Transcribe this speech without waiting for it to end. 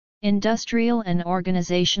Industrial and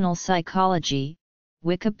Organizational Psychology,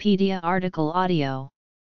 Wikipedia article audio.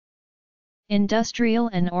 Industrial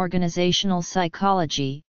and Organizational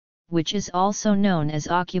Psychology, which is also known as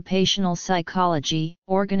occupational psychology,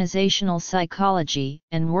 organizational psychology,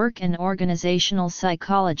 and work and organizational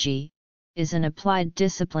psychology, is an applied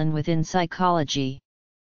discipline within psychology.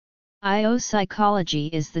 Psychology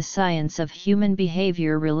is the science of human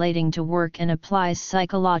behavior relating to work and applies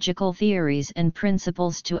psychological theories and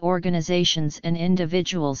principles to organizations and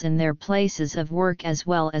individuals in their places of work as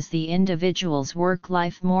well as the individual's work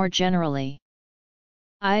life more generally.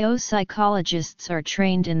 Psychologists are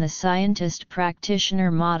trained in the scientist-practitioner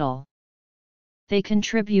model. They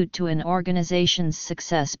contribute to an organization's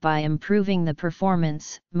success by improving the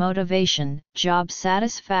performance, motivation, job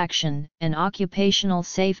satisfaction, and occupational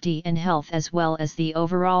safety and health as well as the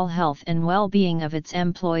overall health and well-being of its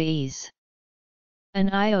employees. An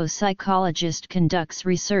psychologist conducts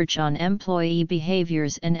research on employee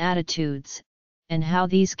behaviors and attitudes, and how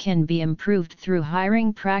these can be improved through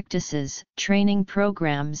hiring practices, training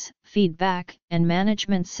programs, feedback, and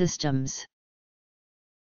management systems.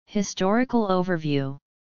 Historical overview.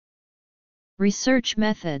 Research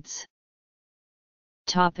methods.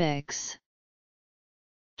 Topics.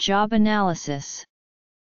 Job analysis.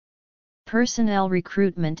 Personnel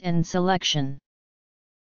recruitment and selection.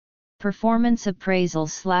 Performance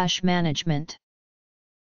appraisal/management.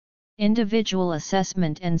 Individual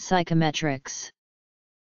assessment and psychometrics.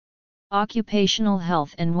 Occupational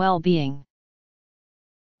health and well-being.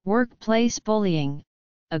 Workplace bullying,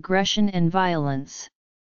 aggression and violence.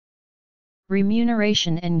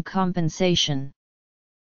 Remuneration and compensation.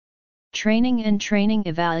 Training and training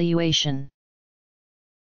evaluation.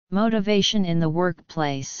 Motivation in the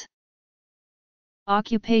workplace.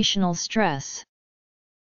 Occupational stress.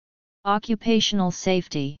 Occupational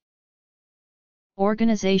safety.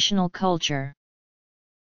 Organizational culture.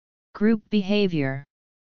 Group behavior.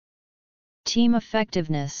 Team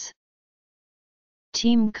effectiveness.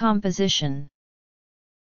 Team composition.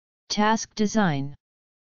 Task design.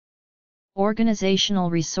 Organizational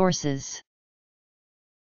resources.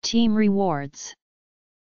 Team rewards.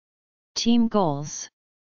 Team goals.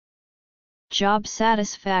 Job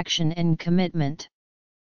satisfaction and commitment.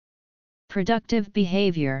 Productive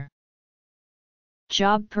behavior.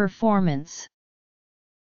 Job performance.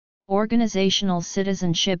 Organizational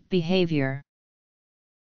citizenship behavior.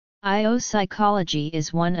 Psychology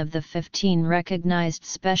is one of the 15 recognized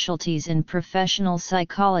specialties in professional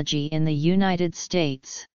psychology in the United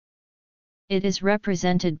States. It is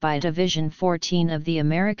represented by Division 14 of the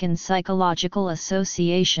American Psychological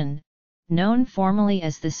Association, known formally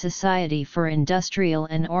as the Society for Industrial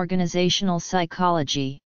and Organizational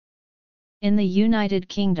Psychology. In the United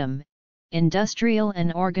Kingdom, industrial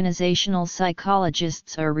and organizational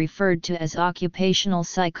psychologists are referred to as occupational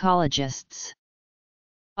psychologists.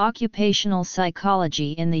 Occupational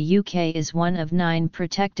psychology in the UK is one of 9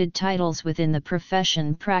 protected titles within the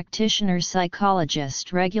profession practitioner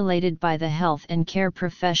psychologist regulated by the Health and Care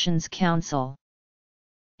Professions Council.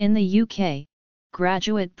 In the UK,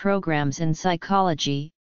 graduate programs in psychology,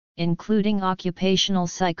 including occupational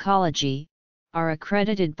psychology, are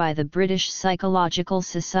accredited by the British Psychological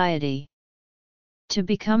Society. To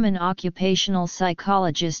become an occupational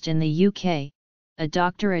psychologist in the UK, a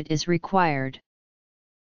doctorate is required.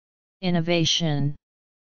 Innovation.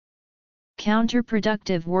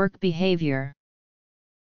 Counterproductive work behavior.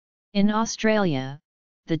 In Australia,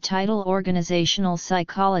 the title organizational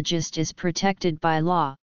psychologist is protected by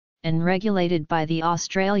law, and regulated by the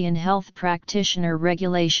Australian Health Practitioner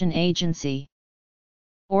Regulation Agency.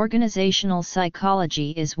 Organizational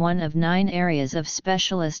psychology is one of 9 areas of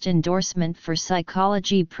specialist endorsement for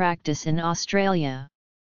psychology practice in Australia.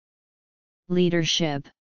 Leadership.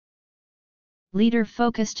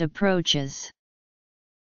 Leader-focused approaches.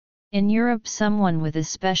 In Europe, someone with a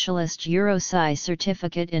specialist EuroPsy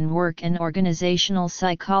certificate in work and organizational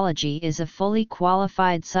psychology is a fully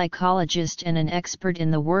qualified psychologist and an expert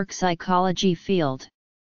in the work psychology field.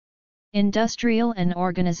 Industrial and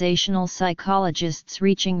organizational psychologists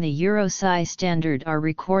reaching the EuroPsy standard are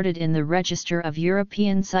recorded in the Register of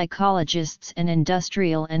European Psychologists, and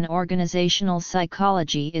industrial and organizational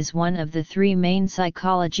psychology is one of the 3 main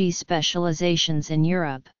psychology specializations in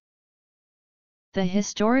Europe. The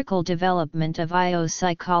historical development of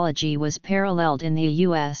psychology was paralleled in the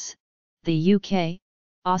US, the UK,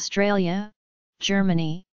 Australia,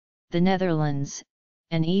 Germany, the Netherlands,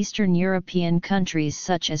 and Eastern European countries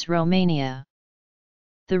such as Romania.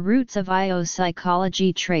 The roots of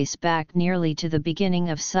psychology trace back nearly to the beginning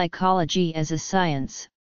of psychology as a science,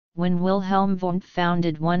 when Wilhelm Wundt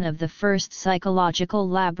founded one of the first psychological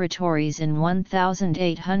laboratories in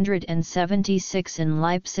 1876 in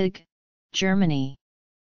Leipzig, Germany.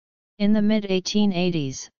 In the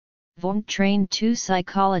mid-1880s, Wundt trained two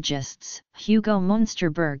psychologists, Hugo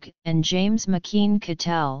Münsterberg and James McKeen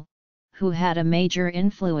Cattell, who had a major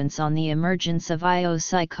influence on the emergence of IO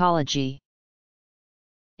psychology.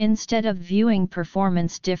 Instead of viewing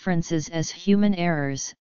performance differences as human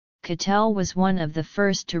errors, Cattell was one of the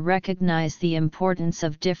first to recognize the importance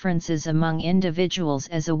of differences among individuals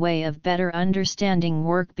as a way of better understanding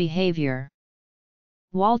work behavior.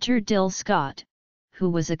 Walter Dill Scott,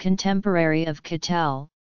 who was a contemporary of Cattell,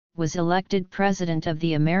 was elected president of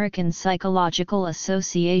the American Psychological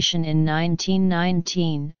Association in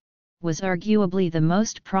 1919, was arguably the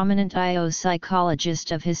most prominent IO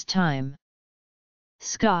psychologist of his time.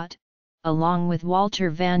 Scott, along with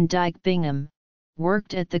Walter van Dyke Bingham,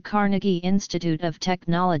 worked at the Carnegie Institute of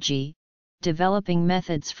Technology, developing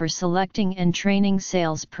methods for selecting and training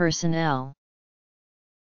sales personnel.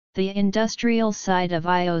 The industrial side of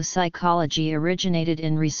IO psychology originated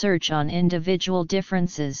in research on individual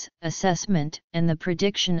differences, assessment, and the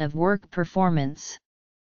prediction of work performance.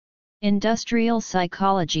 Industrial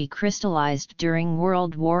psychology crystallized during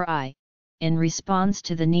World War I, in response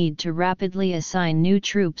to the need to rapidly assign new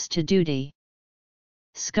troops to duty.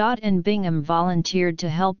 Scott and Bingham volunteered to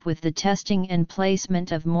help with the testing and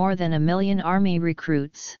placement of more than 1 million Army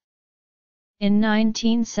recruits. In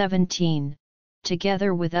 1917,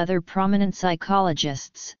 together with other prominent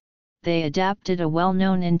psychologists, they adapted a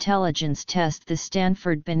well-known intelligence test, the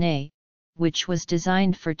Stanford Binet, which was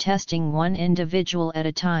designed for testing one individual at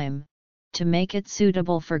a time, to make it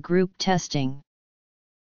suitable for group testing.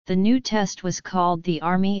 The new test was called the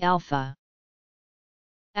Army Alpha.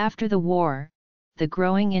 After the war, the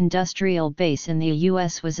growing industrial base in the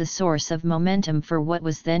U.S. was a source of momentum for what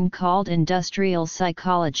was then called industrial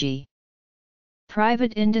psychology.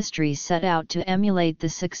 Private industry set out to emulate the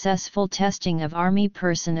successful testing of Army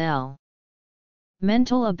personnel.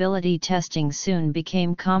 Mental ability testing soon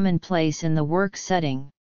became commonplace in the work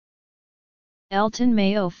setting. Elton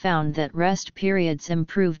Mayo found that rest periods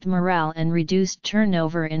improved morale and reduced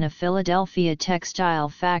turnover in a Philadelphia textile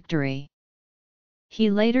factory. He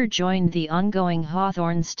later joined the ongoing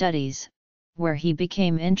Hawthorne studies, where he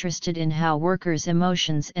became interested in how workers'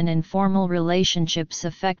 emotions and informal relationships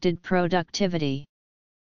affected productivity.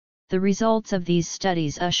 The results of these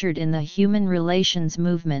studies ushered in the human relations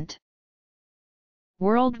movement.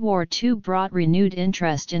 World War II brought renewed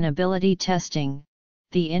interest in ability testing,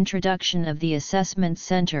 the introduction of the assessment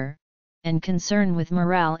center, and concern with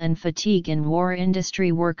morale and fatigue in war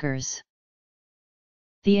industry workers.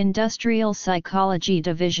 The Industrial Psychology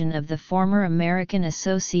Division of the former American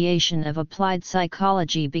Association of Applied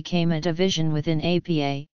Psychology became a division within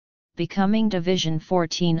APA, becoming Division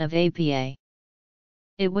 14 of APA.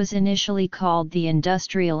 It was initially called the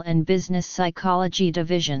Industrial and Business Psychology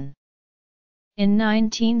Division. In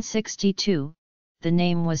 1962, the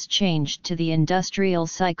name was changed to the Industrial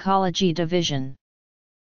Psychology Division.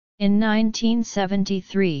 In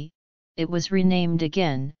 1973, it was renamed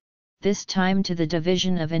again, this time to the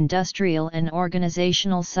Division of Industrial and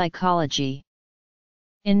Organizational Psychology.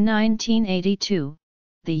 In 1982,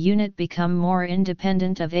 the unit became more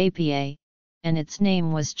independent of APA, and its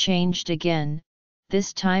name was changed again,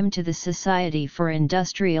 this time to the Society for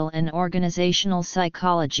Industrial and Organizational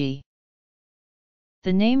Psychology.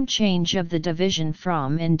 The name change of the division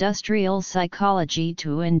from Industrial Psychology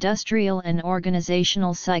to Industrial and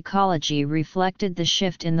Organizational Psychology reflected the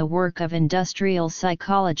shift in the work of industrial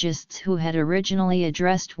psychologists who had originally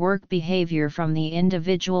addressed work behavior from the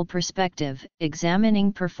individual perspective,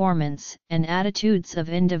 examining performance and attitudes of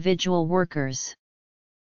individual workers.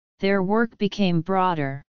 Their work became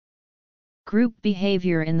broader. Group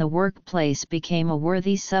behavior in the workplace became a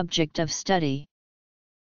worthy subject of study.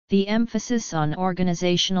 The emphasis on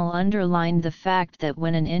organizational underlined the fact that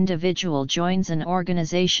when an individual joins an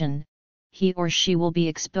organization, he or she will be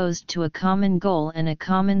exposed to a common goal and a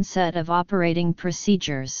common set of operating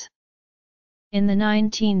procedures. In the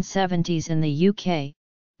 1970s in the UK,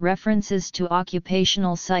 references to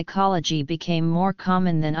occupational psychology became more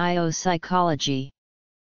common than IO psychology.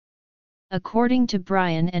 According to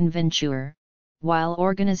Bryan and Venture, while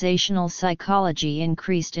organizational psychology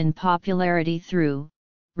increased in popularity through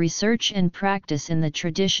research and practice in the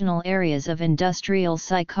traditional areas of industrial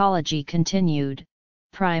psychology continued,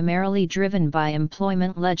 primarily driven by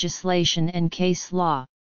employment legislation and case law.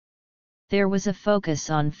 There was a focus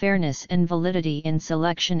on fairness and validity in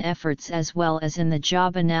selection efforts as well as in the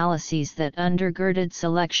job analyses that undergirded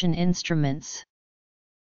selection instruments.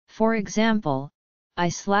 For example,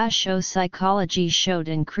 I/O psychology showed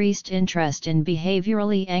increased interest in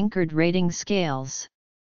behaviorally anchored rating scales.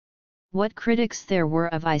 What critics there were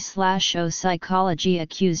of I/O psychology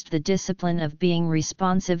accused the discipline of being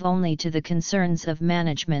responsive only to the concerns of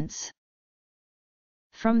managements.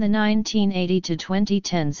 From the 1980 to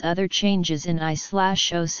 2010s, other changes in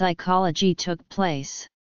I/O psychology took place.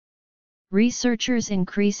 Researchers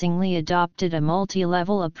increasingly adopted a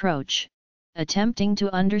multi-level approach, attempting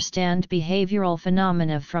to understand behavioral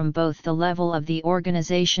phenomena from both the level of the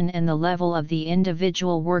organization and the level of the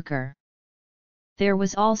individual worker. There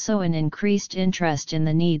was also an increased interest in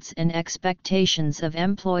the needs and expectations of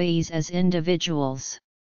employees as individuals.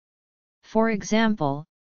 For example,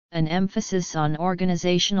 an emphasis on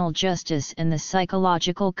organizational justice and the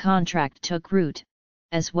psychological contract took root,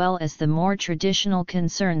 as well as the more traditional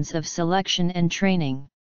concerns of selection and training.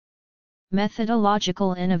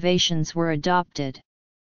 Methodological innovations were adopted.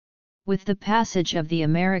 With the passage of the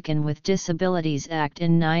American with Disabilities Act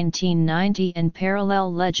in 1990 and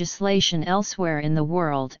parallel legislation elsewhere in the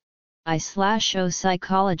world, I/O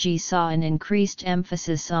psychology saw an increased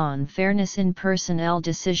emphasis on fairness in personnel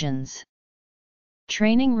decisions.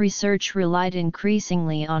 Training research relied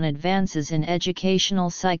increasingly on advances in educational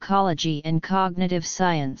psychology and cognitive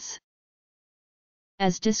science.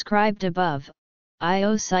 As described above,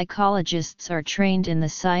 I/O psychologists are trained in the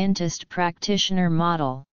scientist-practitioner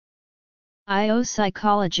model. I/O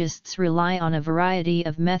psychologists rely on a variety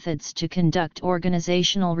of methods to conduct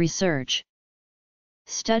organizational research.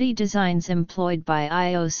 Study designs employed by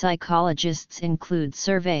I/O psychologists include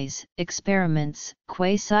surveys, experiments,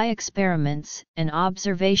 quasi-experiments, and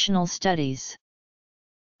observational studies.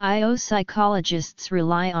 I/O psychologists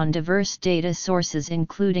rely on diverse data sources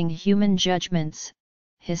including human judgments,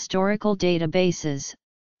 historical databases,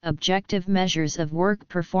 objective measures of work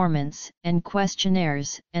performance, and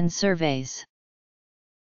questionnaires and surveys.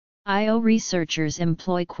 I/O researchers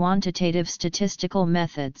employ quantitative statistical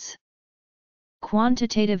methods.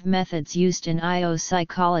 Quantitative methods used in I/O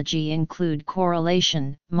psychology include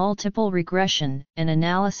correlation, multiple regression, and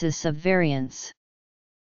analysis of variance.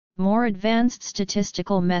 More advanced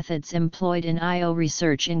statistical methods employed in I/O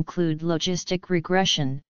research include logistic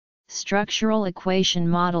regression, structural equation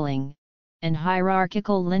modeling, and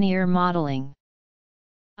hierarchical linear modeling.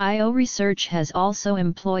 I/O research has also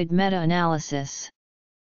employed meta-analysis.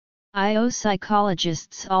 I/O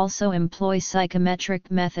psychologists also employ psychometric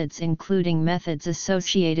methods including methods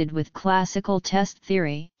associated with classical test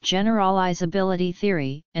theory, generalizability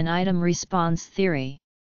theory, and item response theory.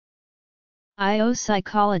 I/O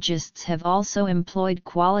psychologists have also employed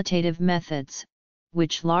qualitative methods,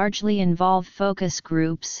 which largely involve focus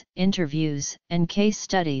groups, interviews, and case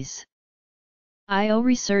studies. I/O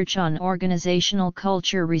research on organizational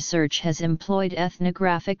culture research has employed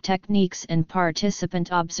ethnographic techniques and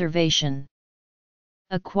participant observation.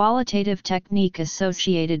 A qualitative technique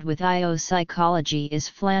associated with I/O psychology is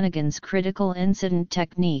Flanagan's critical incident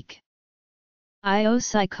technique. I/O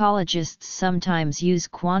psychologists sometimes use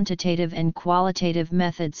quantitative and qualitative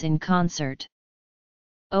methods in concert.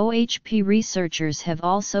 OHP researchers have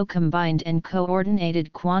also combined and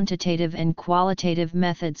coordinated quantitative and qualitative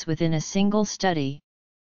methods within a single study.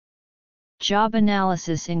 Job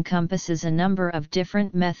analysis encompasses a number of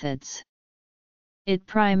different methods. It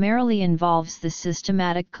primarily involves the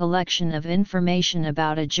systematic collection of information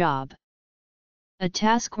about a job. A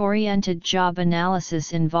task-oriented job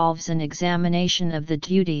analysis involves an examination of the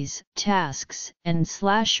duties, tasks,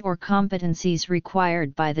 and/or competencies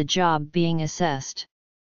required by the job being assessed.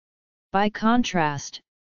 By contrast,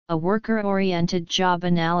 a worker-oriented job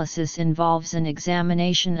analysis involves an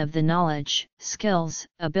examination of the knowledge, skills,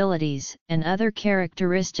 abilities, and other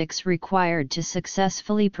characteristics required to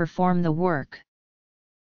successfully perform the work.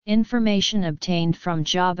 Information obtained from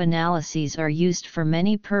job analyses are used for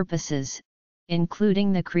many purposes,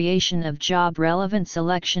 including the creation of job-relevant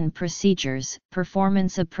selection procedures,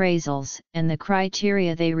 performance appraisals, and the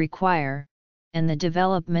criteria they require, and the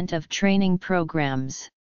development of training programs.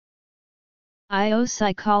 I/O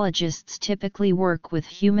psychologists typically work with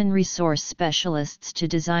human resource specialists to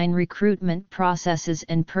design recruitment processes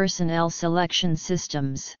and personnel selection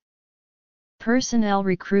systems. Personnel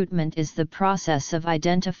recruitment is the process of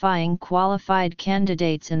identifying qualified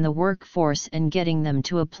candidates in the workforce and getting them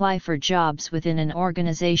to apply for jobs within an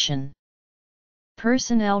organization.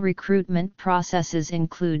 Personnel recruitment processes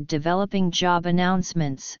include developing job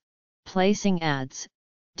announcements, placing ads,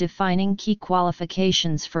 defining key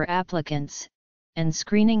qualifications for applicants, and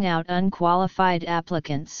screening out unqualified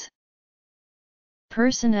applicants.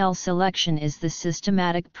 Personnel selection is the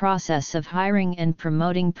systematic process of hiring and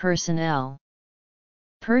promoting personnel.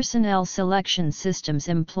 Personnel selection systems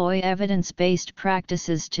employ evidence-based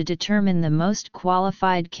practices to determine the most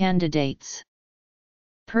qualified candidates.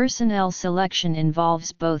 Personnel selection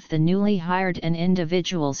involves both the newly hired and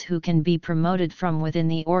individuals who can be promoted from within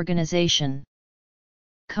the organization.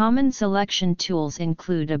 Common selection tools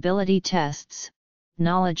include ability tests,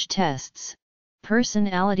 knowledge tests,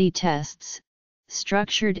 personality tests,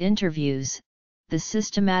 structured interviews, the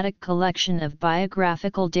systematic collection of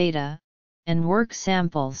biographical data, and work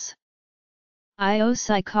samples. I/O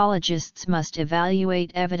psychologists must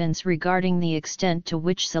evaluate evidence regarding the extent to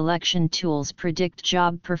which selection tools predict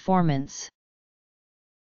job performance.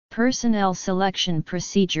 Personnel selection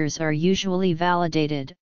procedures are usually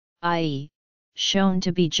validated, i.e., shown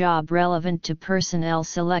to be job relevant to personnel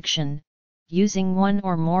selection, using one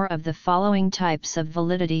or more of the following types of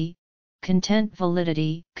validity: content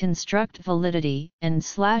validity, construct validity, and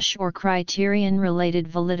 /or criterion-related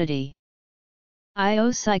validity.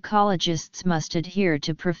 I/O psychologists must adhere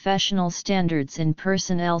to professional standards in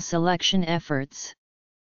personnel selection efforts.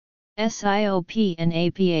 SIOP and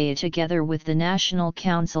APA, together with the National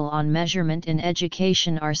Council on Measurement in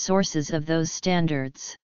Education, are sources of those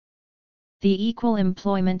standards. The Equal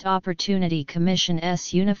Employment Opportunity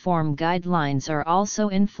Commission's uniform guidelines are also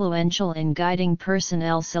influential in guiding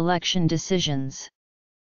personnel selection decisions.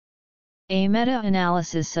 A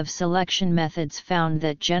meta-analysis of selection methods found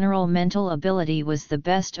that general mental ability was the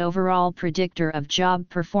best overall predictor of job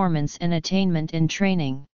performance and attainment in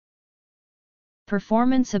training.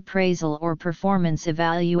 Performance appraisal or performance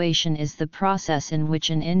evaluation is the process in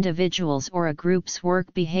which an individual's or a group's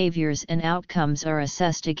work behaviors and outcomes are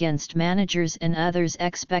assessed against managers' and others'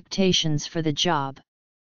 expectations for the job.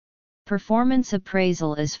 Performance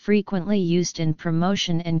appraisal is frequently used in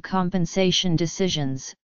promotion and compensation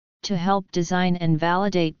decisions, to help design and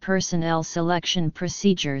validate personnel selection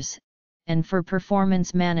procedures, and for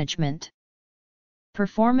performance management.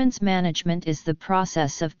 Performance management is the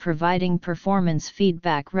process of providing performance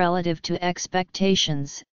feedback relative to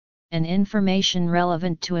expectations, and information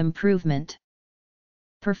relevant to improvement.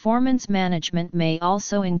 Performance management may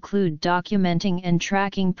also include documenting and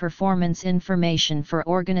tracking performance information for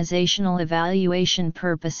organizational evaluation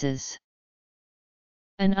purposes.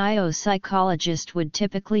 An I/O psychologist would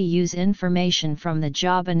typically use information from the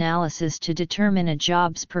job analysis to determine a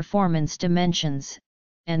job's performance dimensions,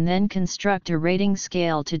 and then construct a rating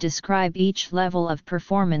scale to describe each level of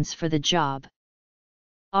performance for the job.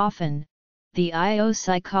 Often, the I/O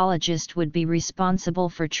psychologist would be responsible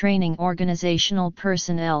for training organizational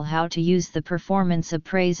personnel how to use the performance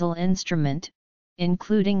appraisal instrument,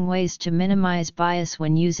 including ways to minimize bias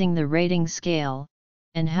when using the rating scale,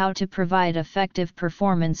 and how to provide effective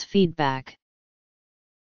performance feedback.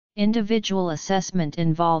 Individual assessment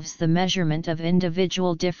involves the measurement of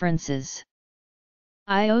individual differences.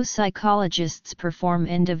 I/O psychologists perform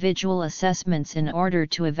individual assessments in order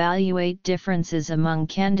to evaluate differences among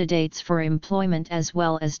candidates for employment as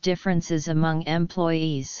well as differences among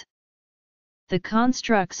employees. The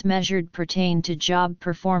constructs measured pertain to job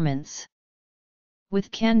performance.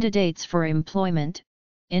 With candidates for employment,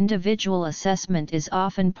 individual assessment is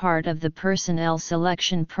often part of the personnel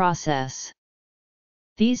selection process.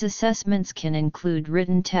 These assessments can include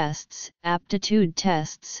written tests, aptitude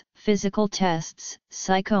tests, physical tests,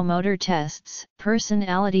 psychomotor tests,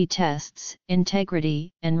 personality tests,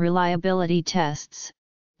 integrity and reliability tests,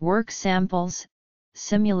 work samples,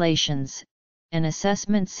 simulations, and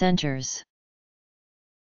assessment centers.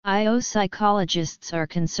 I/O psychologists are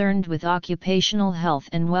concerned with occupational health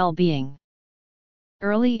and well-being.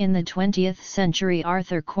 Early in the 20th century,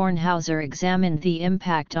 Arthur Kornhauser examined the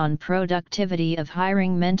impact on productivity of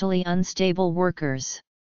hiring mentally unstable workers.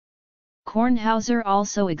 Kornhauser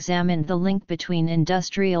also examined the link between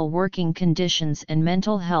industrial working conditions and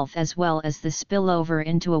mental health, as well as the spillover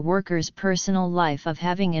into a worker's personal life of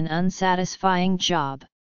having an unsatisfying job.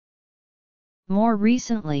 More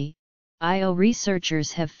recently, I/O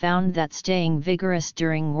researchers have found that staying vigorous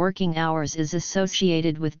during working hours is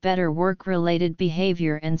associated with better work-related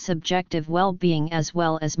behavior and subjective well-being, as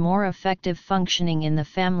well as more effective functioning in the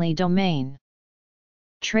family domain.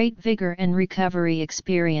 Trait vigor and recovery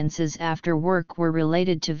experiences after work were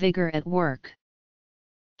related to vigor at work.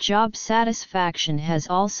 Job satisfaction has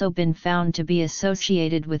also been found to be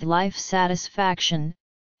associated with life satisfaction,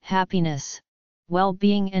 happiness,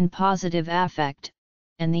 well-being and positive affect,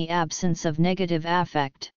 and the absence of negative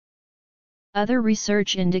affect. Other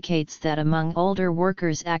research indicates that among older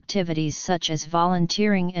workers, activities such as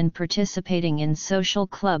volunteering and participating in social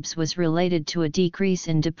clubs was related to a decrease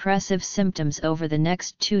in depressive symptoms over the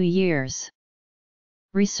next 2 years.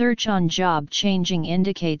 Research on job changing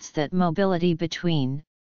indicates that mobility between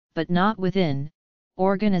but not within,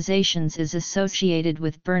 organizations is associated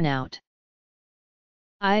with burnout.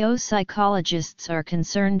 IO psychologists are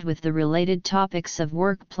concerned with the related topics of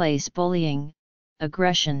workplace bullying,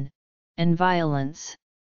 aggression, and violence.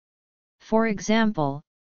 For example,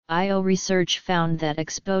 IO research found that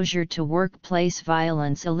exposure to workplace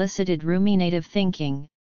violence elicited ruminative thinking,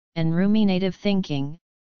 and ruminative thinking,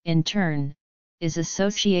 in turn, is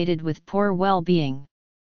associated with poor well-being.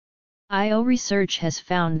 IO research has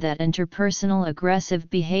found that interpersonal aggressive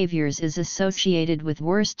behaviors is associated with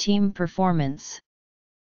worse team performance.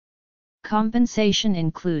 Compensation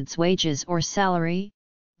includes wages or salary,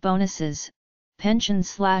 bonuses,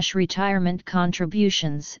 pension/retirement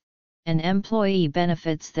contributions, and employee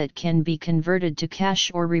benefits that can be converted to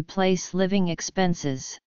cash or replace living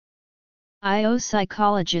expenses. IO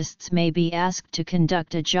psychologists may be asked to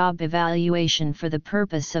conduct a job evaluation for the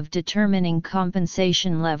purpose of determining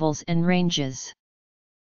compensation levels and ranges.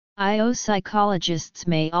 IO psychologists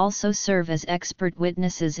may also serve as expert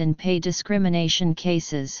witnesses in pay discrimination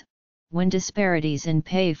cases, when disparities in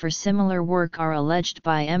pay for similar work are alleged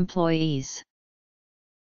by employees.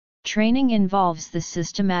 Training involves the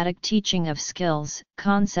systematic teaching of skills,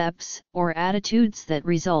 concepts, or attitudes that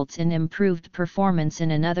results in improved performance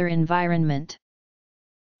in another environment.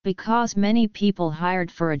 Because many people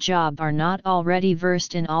hired for a job are not already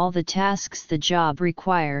versed in all the tasks the job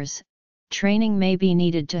requires, training may be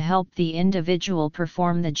needed to help the individual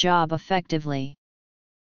perform the job effectively.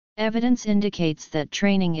 Evidence indicates that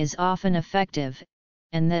training is often effective,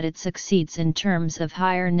 and that it succeeds in terms of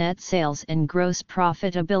higher net sales and gross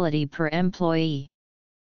profitability per employee.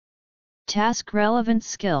 Task-relevant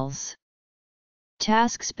skills.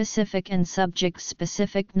 Task-specific and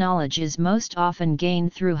subject-specific knowledge is most often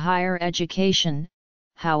gained through higher education,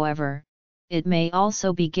 however, it may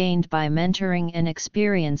also be gained by mentoring and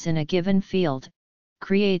experience in a given field.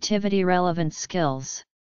 Creativity-relevant skills.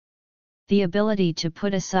 The ability to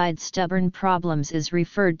put aside stubborn problems is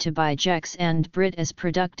referred to by Jex and Britt as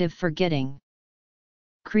productive forgetting.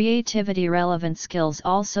 Creativity-relevant skills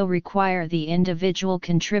also require the individual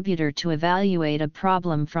contributor to evaluate a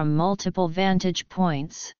problem from multiple vantage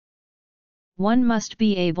points. One must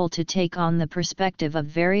be able to take on the perspective of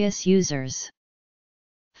various users.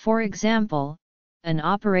 For example, an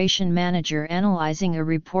operation manager analyzing a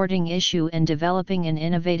reporting issue and developing an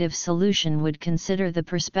innovative solution would consider the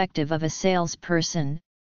perspective of a salesperson,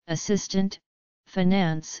 assistant,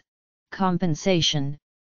 finance, compensation,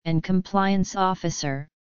 and compliance officer.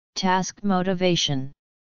 Task motivation.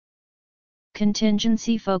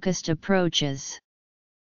 Contingency-focused approaches.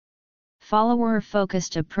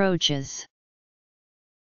 Follower-focused approaches.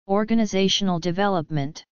 Organizational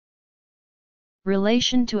development.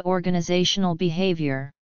 Relation to organizational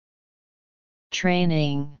behavior.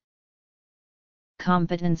 Training.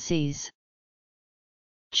 Competencies.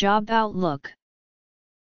 Job outlook.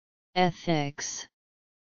 Ethics.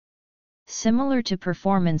 Similar to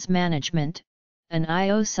performance management, an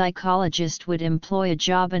IO psychologist would employ a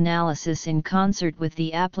job analysis in concert with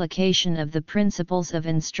the application of the principles of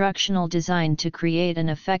instructional design to create an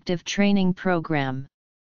effective training program.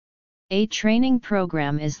 A training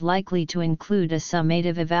program is likely to include a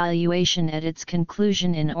summative evaluation at its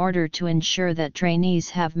conclusion in order to ensure that trainees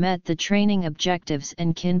have met the training objectives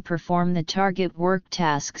and can perform the target work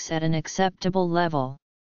tasks at an acceptable level.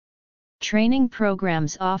 Training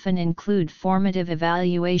programs often include formative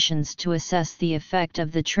evaluations to assess the effect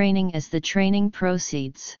of the training as the training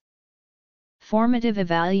proceeds. Formative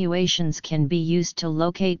evaluations can be used to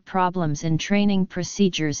locate problems in training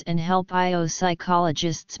procedures and help IO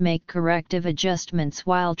psychologists make corrective adjustments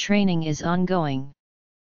while training is ongoing.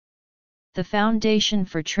 The foundation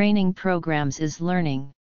for training programs is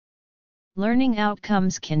learning. Learning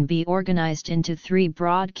outcomes can be organized into three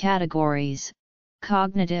broad categories: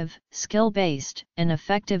 cognitive, skill-based, and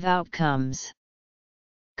effective outcomes.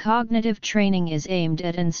 Cognitive training is aimed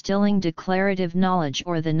at instilling declarative knowledge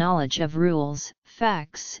or the knowledge of rules,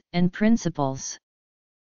 facts, and principles.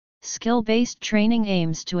 Skill-based training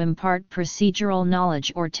aims to impart procedural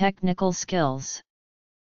knowledge or technical skills.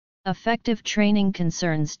 Effective training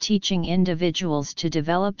concerns teaching individuals to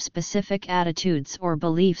develop specific attitudes or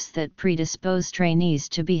beliefs that predispose trainees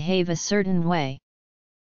to behave a certain way.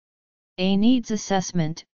 A needs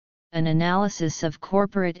assessment, an analysis of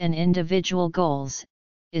corporate and individual goals,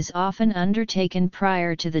 is often undertaken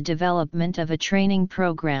prior to the development of a training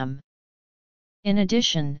program. In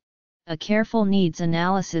addition, a careful needs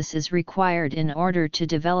analysis is required in order to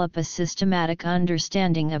develop a systematic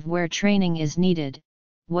understanding of where training is needed,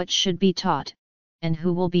 what should be taught, and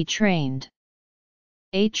who will be trained.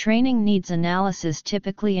 A training needs analysis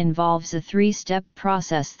typically involves a three-step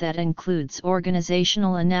process that includes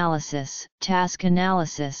organizational analysis, task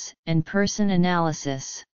analysis, and person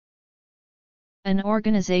analysis. An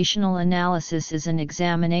organizational analysis is an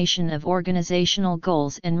examination of organizational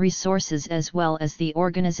goals and resources as well as the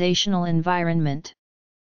organizational environment.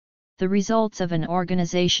 The results of an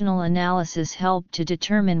organizational analysis help to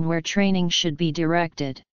determine where training should be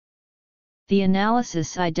directed. The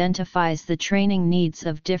analysis identifies the training needs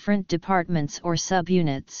of different departments or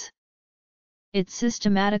subunits. It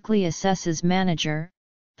systematically assesses manager,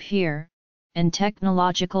 peer, and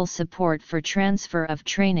technological support for transfer of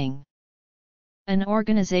training. An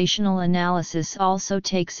organizational analysis also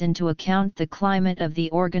takes into account the climate of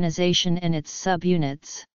the organization and its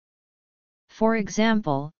subunits. For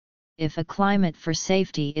example, if a climate for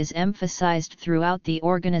safety is emphasized throughout the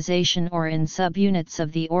organization or in subunits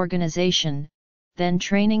of the organization, then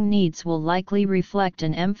training needs will likely reflect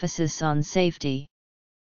an emphasis on safety.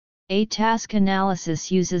 A task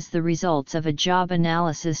analysis uses the results of a job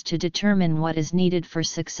analysis to determine what is needed for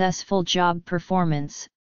successful job performance,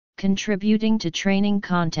 contributing to training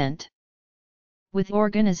content. With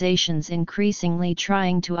organizations increasingly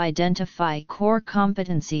trying to identify core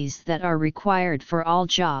competencies that are required for all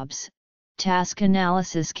jobs, task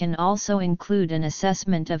analysis can also include an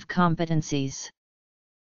assessment of competencies.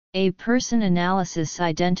 A person analysis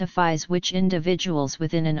identifies which individuals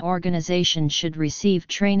within an organization should receive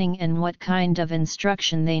training and what kind of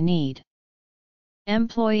instruction they need.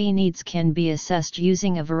 Employee needs can be assessed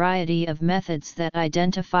using a variety of methods that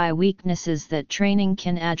identify weaknesses that training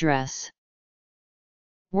can address.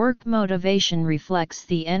 Work motivation reflects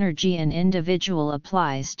the energy an individual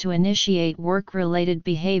applies to initiate work-related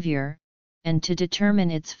behavior, and to determine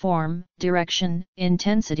its form, direction,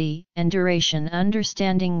 intensity, and duration.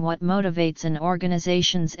 Understanding what motivates an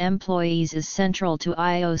organization's employees is central to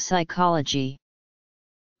IO psychology.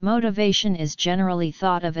 Motivation is generally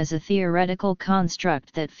thought of as a theoretical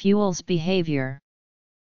construct that fuels behavior.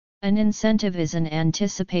 An incentive is an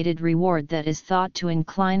anticipated reward that is thought to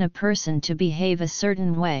incline a person to behave a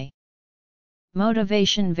certain way.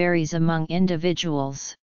 Motivation varies among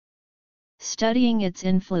individuals. Studying its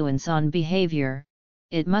influence on behavior,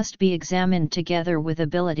 it must be examined together with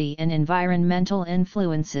ability and environmental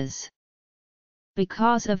influences.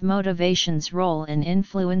 Because of motivation's role in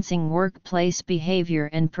influencing workplace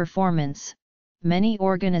behavior and performance, many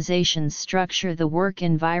organizations structure the work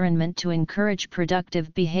environment to encourage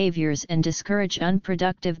productive behaviors and discourage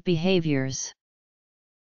unproductive behaviors.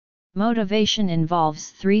 Motivation involves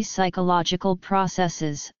three psychological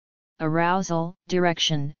processes: arousal,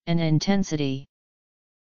 direction, and intensity.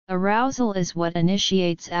 Arousal is what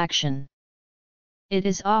initiates action. It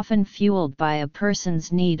is often fueled by a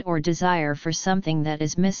person's need or desire for something that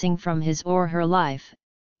is missing from his or her life,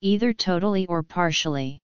 either totally or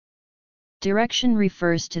partially. Direction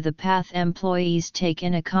refers to the path employees take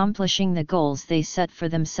in accomplishing the goals they set for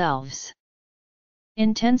themselves.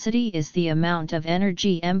 Intensity is the amount of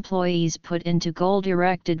energy employees put into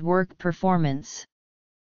goal-directed work performance.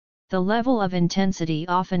 The level of intensity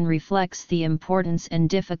often reflects the importance and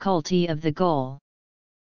difficulty of the goal.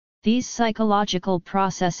 These psychological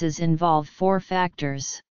processes involve four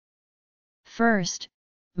factors. First,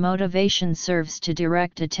 motivation serves to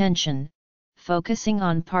direct attention, focusing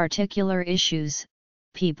on particular issues,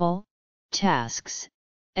 people, tasks,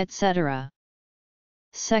 etc.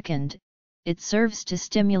 Second, it serves to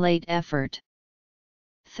stimulate effort.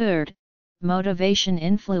 Third, motivation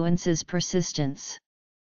influences persistence.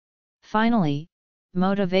 Finally,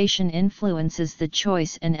 motivation influences the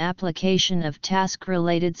choice and application of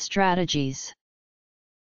task-related strategies.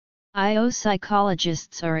 IO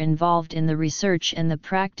psychologists are involved in the research and the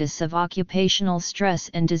practice of occupational stress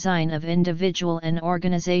and design of individual and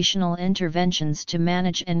organizational interventions to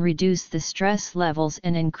manage and reduce the stress levels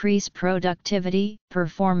and increase productivity,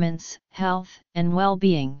 performance, health, and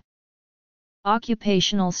well-being.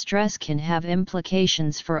 Occupational stress can have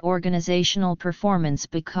implications for organizational performance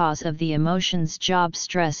because of the emotions job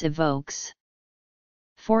stress evokes.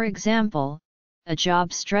 For example, a job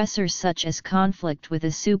stressor such as conflict with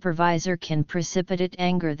a supervisor can precipitate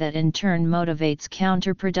anger that in turn motivates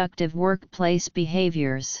counterproductive workplace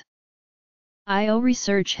behaviors. IO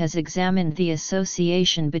research has examined the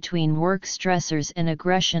association between work stressors and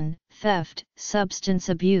aggression, theft, substance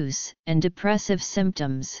abuse, and depressive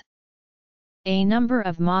symptoms. A number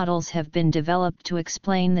of models have been developed to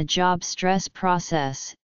explain the job stress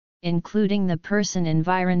process, including the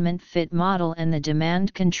person-environment fit model and the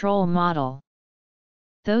demand control model.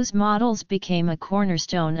 Those models became a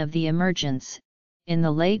cornerstone of the emergence, in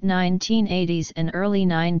the late 1980s and early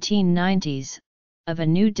 1990s, of a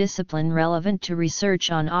new discipline relevant to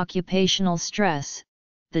research on occupational stress.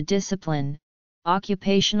 The discipline,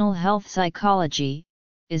 Occupational Health Psychology,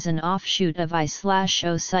 is an offshoot of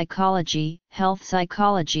I/O psychology, health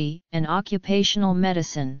psychology, and occupational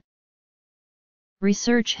medicine.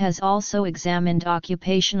 Research has also examined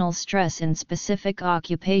occupational stress in specific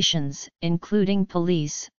occupations, including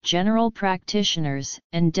police, general practitioners,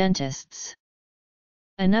 and dentists.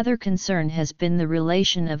 Another concern has been the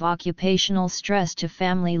relation of occupational stress to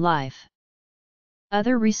family life.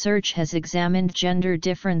 Other research has examined gender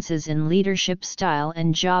differences in leadership style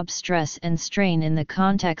and job stress and strain in the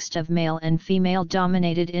context of male and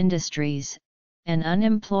female-dominated industries, and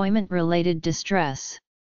unemployment-related distress.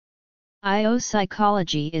 I/O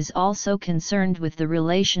psychology is also concerned with the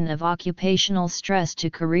relation of occupational stress to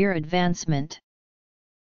career advancement.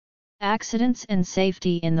 Accidents and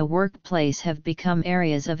safety in the workplace have become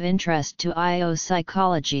areas of interest to I/O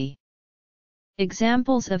psychology.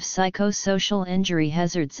 Examples of psychosocial injury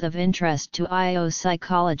hazards of interest to I/O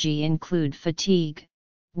psychology include fatigue,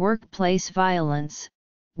 workplace violence,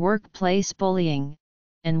 workplace bullying,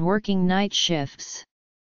 and working night shifts.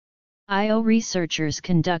 I/O researchers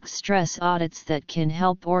conduct stress audits that can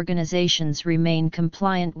help organizations remain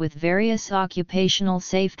compliant with various occupational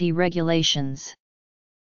safety regulations.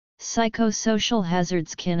 Psychosocial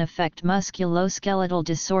hazards can affect musculoskeletal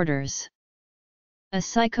disorders. A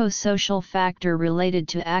psychosocial factor related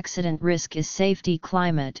to accident risk is safety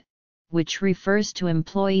climate, which refers to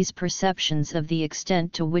employees' perceptions of the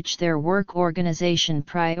extent to which their work organization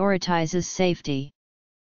prioritizes safety.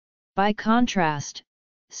 By contrast,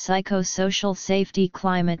 psychosocial safety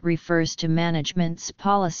climate refers to management's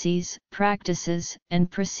policies, practices, and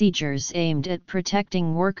procedures aimed at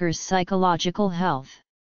protecting workers' psychological health.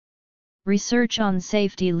 Research on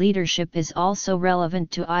safety leadership is also relevant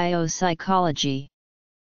to I/O psychology.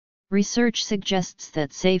 Research suggests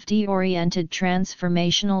that safety-oriented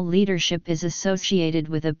transformational leadership is associated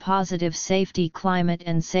with a positive safety climate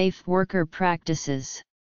and safe worker practices.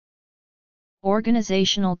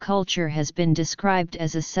 Organizational culture has been described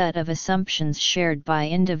as a set of assumptions shared by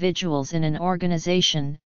individuals in an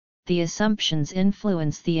organization. The assumptions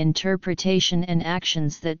influence the interpretation and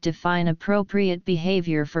actions that define appropriate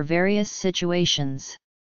behavior for various situations.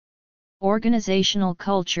 Organizational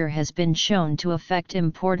culture has been shown to affect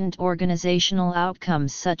important organizational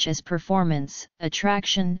outcomes such as performance,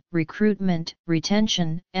 attraction, recruitment,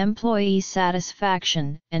 retention, employee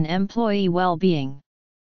satisfaction, and employee well-being.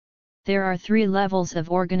 There are 3 levels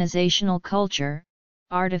of organizational culture: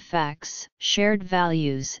 artifacts, shared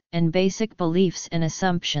values, and basic beliefs and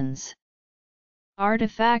assumptions.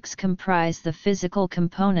 Artifacts comprise the physical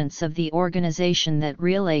components of the organization that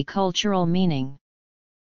relay cultural meaning.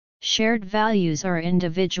 Shared values are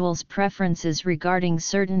individuals' preferences regarding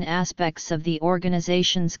certain aspects of the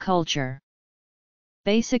organization's culture.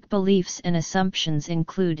 Basic beliefs and assumptions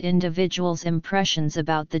include individuals' impressions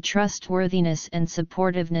about the trustworthiness and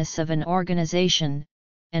supportiveness of an organization,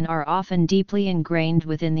 and are often deeply ingrained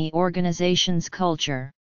within the organization's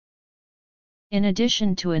culture. In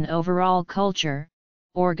addition to an overall culture,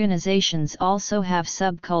 organizations also have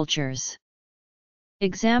subcultures.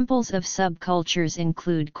 Examples of subcultures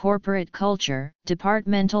include corporate culture,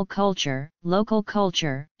 departmental culture, local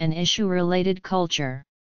culture, and issue-related culture.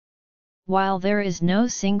 While there is no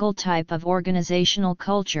single type of organizational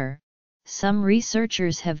culture, some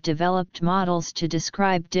researchers have developed models to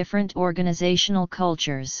describe different organizational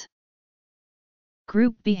cultures.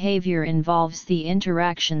 Group behavior involves the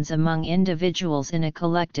interactions among individuals in a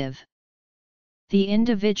collective. The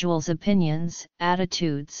individual's opinions,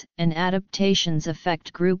 attitudes, and adaptations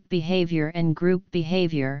affect group behavior, and group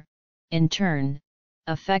behavior, in turn,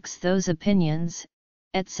 affects those opinions,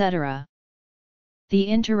 etc. The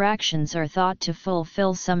interactions are thought to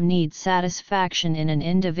fulfill some need satisfaction in an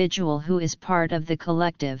individual who is part of the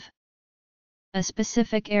collective. A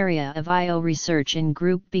specific area of I/O research in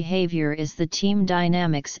group behavior is the team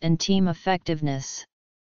dynamics and team effectiveness.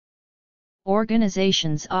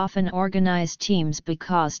 Organizations often organize teams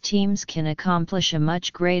because teams can accomplish a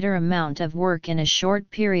much greater amount of work in a short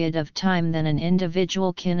period of time than an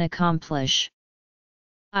individual can accomplish.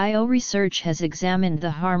 I/O research has examined the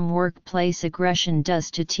harm workplace aggression does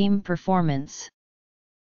to team performance.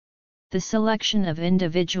 The selection of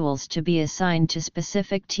individuals to be assigned to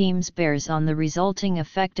specific teams bears on the resulting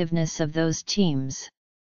effectiveness of those teams.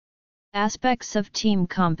 Aspects of team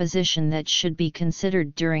composition that should be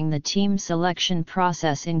considered during the team selection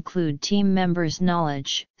process include team members'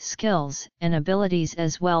 knowledge, skills, and abilities,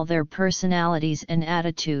 as well as their personalities and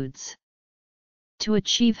attitudes. To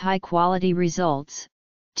achieve high-quality results,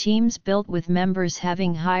 teams built with members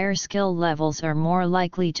having higher skill levels are more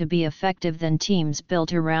likely to be effective than teams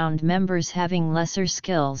built around members having lesser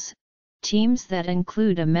skills. Teams that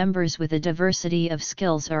include members with a diversity of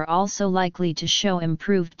skills are also likely to show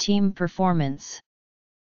improved team performance.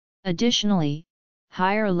 Additionally,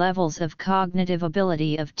 higher levels of cognitive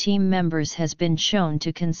ability of team members has been shown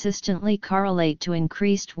to consistently correlate to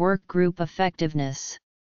increased work group effectiveness.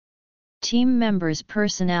 Team members'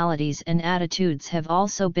 personalities and attitudes have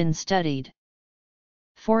also been studied.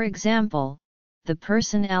 For example, the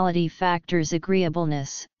personality factors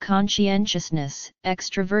agreeableness, conscientiousness,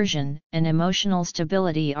 extroversion, and emotional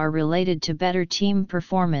stability are related to better team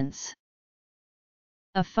performance.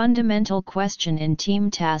 A fundamental question in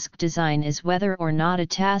team task design is whether or not a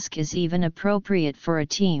task is even appropriate for a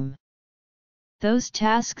team. Those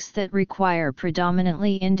tasks that require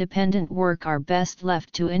predominantly independent work are best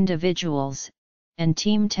left to individuals, and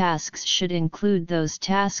team tasks should include those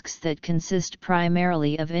tasks that consist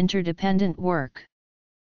primarily of interdependent work.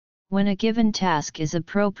 When a given task is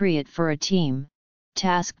appropriate for a team,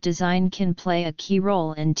 task design can play a key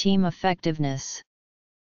role in team effectiveness.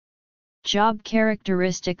 Job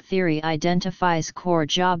characteristic theory identifies core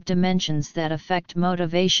job dimensions that affect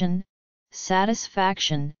motivation,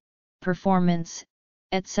 satisfaction, performance,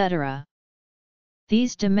 etc.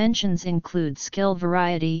 These dimensions include skill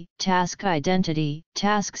variety, task identity,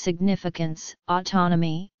 task significance,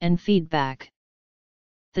 autonomy, and feedback.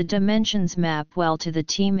 The dimensions map well to the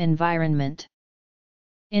team environment.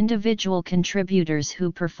 Individual contributors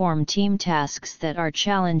who perform team tasks that are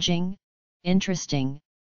challenging, interesting,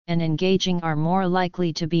 and engaging are more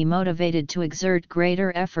likely to be motivated to exert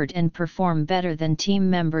greater effort and perform better than team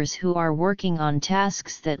members who are working on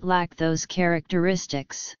tasks that lack those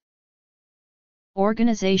characteristics.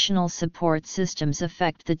 Organizational support systems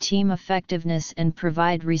affect the team effectiveness and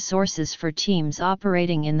provide resources for teams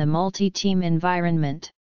operating in the multi-team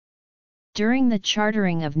environment. During the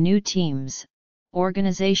chartering of new teams,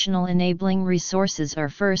 organizational enabling resources are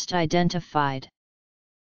first identified.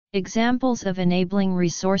 Examples of enabling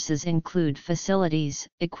resources include facilities,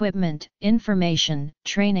 equipment, information,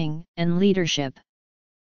 training, and leadership.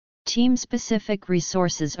 Team-specific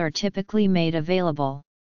resources are typically made available.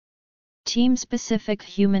 Team-specific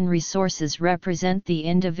human resources represent the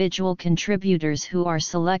individual contributors who are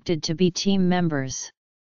selected to be team members.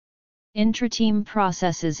 Intra-team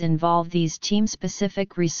processes involve these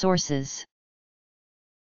team-specific resources.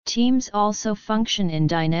 Teams also function in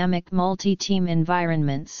dynamic multi-team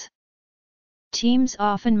environments. Teams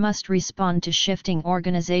often must respond to shifting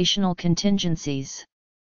organizational contingencies.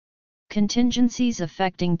 Contingencies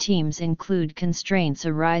affecting teams include constraints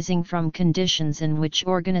arising from conditions in which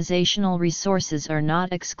organizational resources are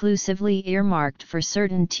not exclusively earmarked for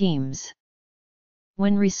certain teams.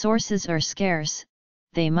 When resources are scarce,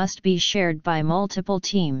 they must be shared by multiple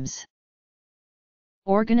teams.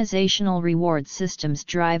 Organizational reward systems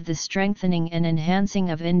drive the strengthening and enhancing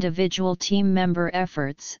of individual team member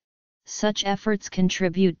efforts. Such efforts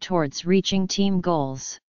contribute towards reaching team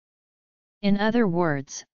goals. In other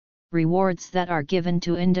words, rewards that are given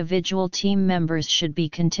to individual team members should be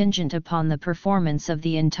contingent upon the performance of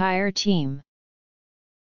the entire team.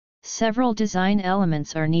 Several design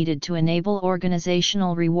elements are needed to enable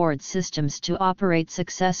organizational reward systems to operate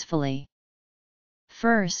successfully.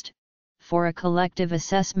 First, for a collective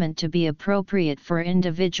assessment to be appropriate for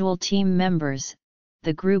individual team members,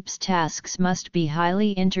 the group's tasks must be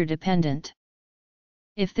highly interdependent.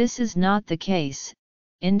 If this is not the case,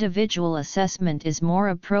 individual assessment is more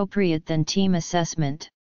appropriate than team assessment.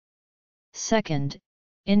 Second,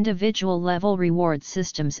 individual-level reward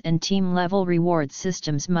systems and team-level reward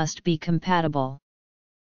systems must be compatible.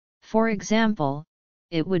 For example,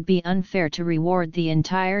 it would be unfair to reward the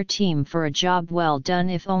entire team for a job well done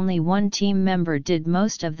if only one team member did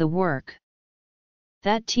most of the work.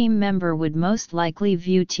 That team member would most likely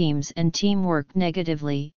view teams and teamwork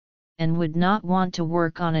negatively, and would not want to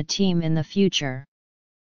work on a team in the future.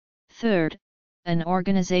 Third, an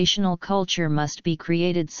organizational culture must be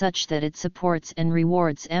created such that it supports and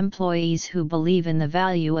rewards employees who believe in the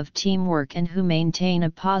value of teamwork and who maintain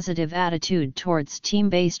a positive attitude towards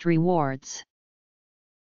team-based rewards.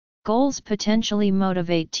 Goals potentially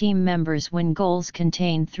motivate team members when goals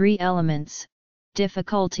contain three elements: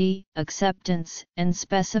 difficulty, acceptance, and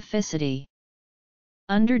specificity.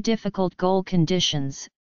 Under difficult goal conditions,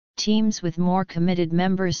 teams with more committed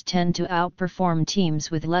members tend to outperform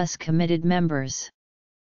teams with less committed members.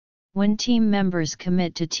 When team members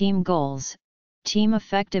commit to team goals, team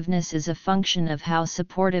effectiveness is a function of how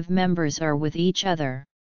supportive members are with each other.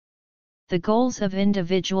 The goals of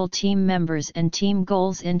individual team members and team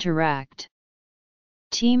goals interact.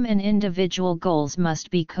 Team and individual goals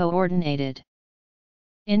must be coordinated.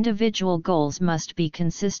 Individual goals must be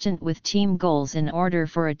consistent with team goals in order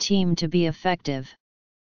for a team to be effective.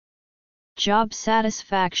 Job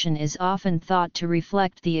satisfaction is often thought to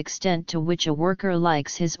reflect the extent to which a worker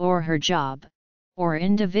likes his or her job, or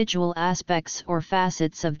individual aspects or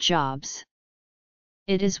facets of jobs.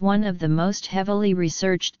 It is one of the most heavily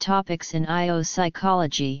researched topics in IO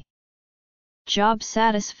psychology. Job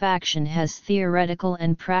satisfaction has theoretical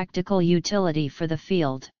and practical utility for the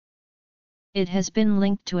field. It has been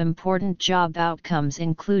linked to important job outcomes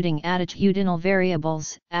including attitudinal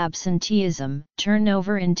variables, absenteeism,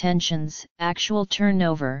 turnover intentions, actual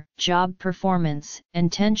turnover, job performance,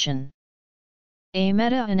 and tension. A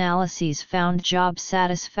meta-analysis found job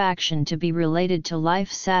satisfaction to be related to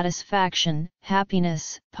life satisfaction,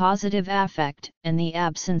 happiness, positive affect, and the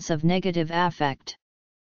absence of negative affect.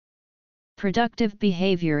 Productive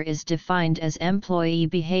behavior is defined as employee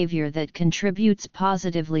behavior that contributes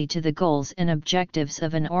positively to the goals and objectives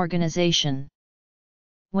of an organization.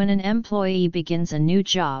 When an employee begins a new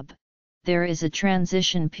job, there is a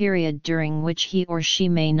transition period during which he or she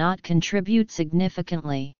may not contribute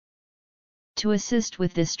significantly. To assist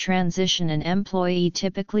with this transition, an employee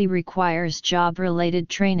typically requires job-related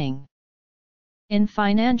training. In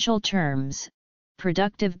financial terms,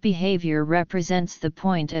 productive behavior represents the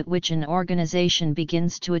point at which an organization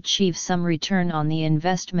begins to achieve some return on the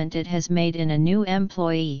investment it has made in a new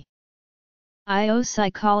employee. IO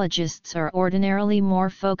psychologists are ordinarily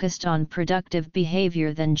more focused on productive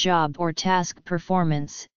behavior than job or task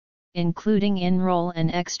performance, including in-role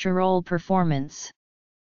and extra-role performance.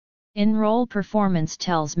 In-role performance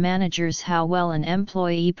tells managers how well an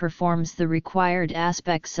employee performs the required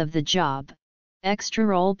aspects of the job.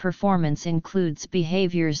 Extra-role performance includes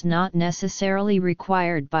behaviors not necessarily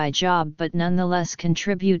required by job but nonetheless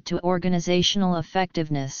contribute to organizational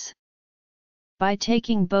effectiveness. By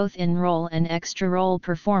taking both in-role and extra-role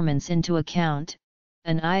performance into account,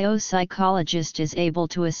 an IO psychologist is able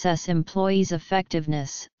to assess employees'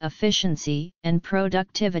 effectiveness, efficiency, and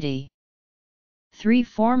productivity. 3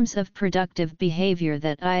 forms of productive behavior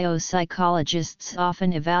that IO psychologists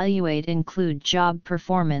often evaluate include job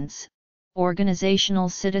performance, organizational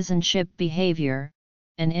citizenship behavior,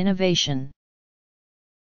 and innovation.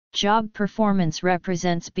 Job performance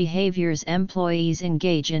represents behaviors employees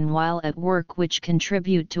engage in while at work which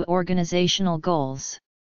contribute to organizational goals.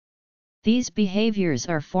 These behaviors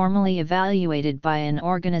are formally evaluated by an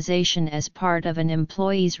organization as part of an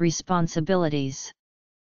employee's responsibilities.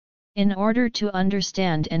 In order to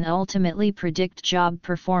understand and ultimately predict job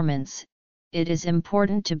performance, it is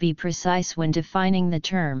important to be precise when defining the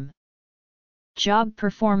term. Job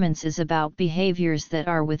performance is about behaviors that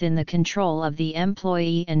are within the control of the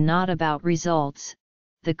employee and not about results,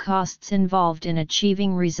 the costs involved in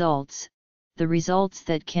achieving results, the results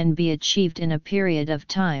that can be achieved in a period of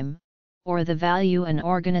time, or the value an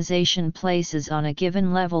organization places on a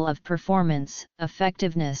given level of performance,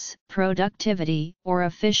 effectiveness, productivity, or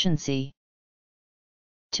efficiency.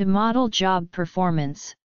 To model job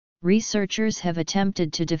performance, researchers have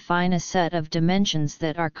attempted to define a set of dimensions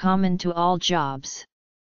that are common to all jobs.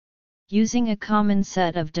 Using a common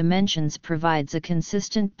set of dimensions provides a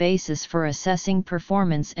consistent basis for assessing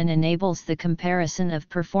performance and enables the comparison of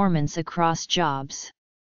performance across jobs.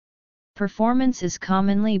 Performance is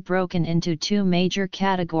commonly broken into 2 major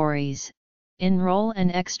categories, in-role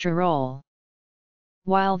and extra-role.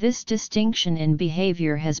 While this distinction in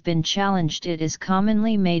behavior has been challenged, it is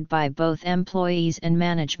commonly made by both employees and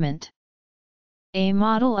management. A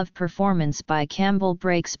model of performance by Campbell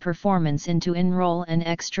breaks performance into in-role and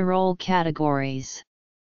extra-role categories.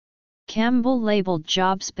 Campbell labeled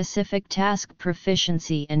job-specific task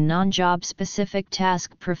proficiency and non-job-specific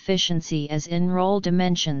task proficiency as in-role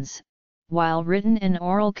dimensions, while written and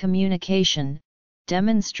oral communication,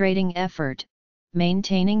 demonstrating effort,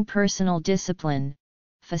 maintaining personal discipline,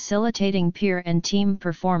 facilitating peer and team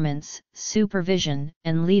performance, supervision,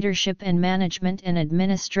 and leadership and management and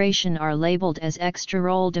administration are labeled as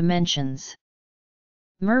extra-role dimensions.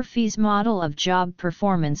 Murphy's model of job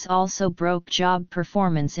performance also broke job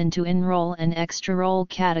performance into in-role and extra-role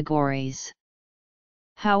categories.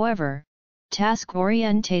 However,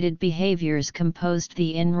 task-orientated behaviors composed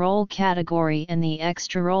the in-role category and the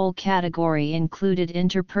extra-role category included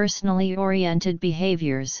interpersonally oriented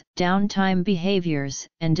behaviors, downtime behaviors,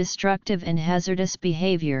 and destructive and hazardous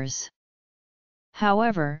behaviors.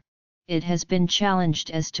 However, it has been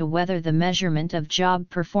challenged as to whether the measurement of job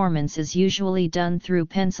performance is usually done through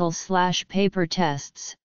pencil/paper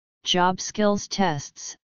tests, job skills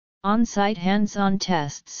tests, on-site hands-on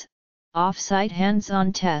tests, off-site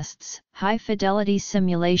hands-on tests, high-fidelity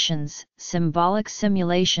simulations, symbolic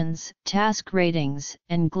simulations, task ratings,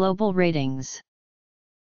 and global ratings.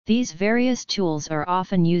 These various tools are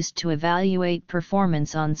often used to evaluate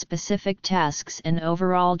performance on specific tasks and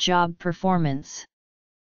overall job performance.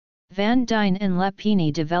 Van Dine and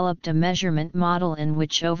Lepini developed a measurement model in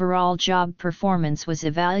which overall job performance was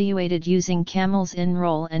evaluated using CAMEL's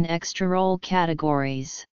in-role and extra-role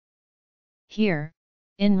categories. Here,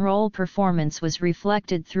 in-role performance was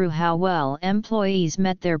reflected through how well employees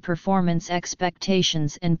met their performance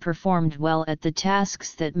expectations and performed well at the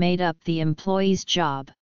tasks that made up the employee's job.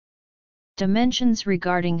 Dimensions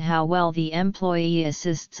regarding how well the employee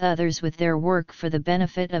assists others with their work for the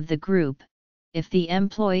benefit of the group, if the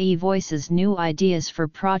employee voices new ideas for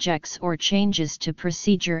projects or changes to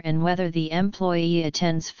procedure, and whether the employee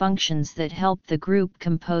attends functions that help the group,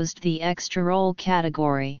 composed the extra-role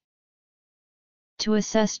category. To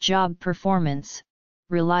assess job performance,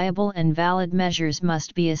 reliable and valid measures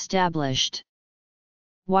must be established.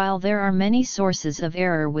 While there are many sources of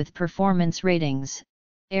error with performance ratings,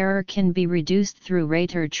 error can be reduced through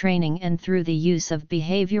rater training and through the use of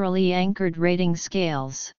behaviorally anchored rating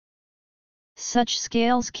scales. Such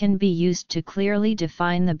scales can be used to clearly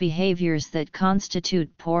define the behaviors that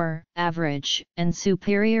constitute poor, average, and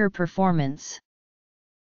superior performance.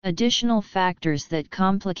 Additional factors that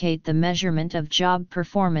complicate the measurement of job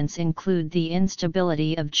performance include the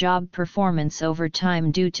instability of job performance over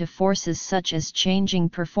time due to forces such as changing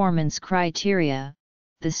performance criteria,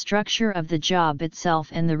 the structure of the job itself,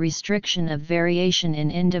 and the restriction of variation in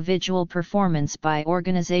individual performance by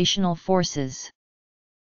organizational forces.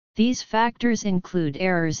 These factors include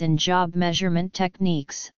errors in job measurement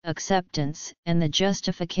techniques, acceptance, and the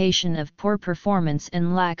justification of poor performance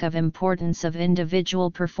and lack of importance of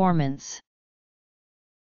individual performance.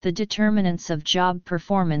 The determinants of job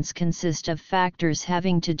performance consist of factors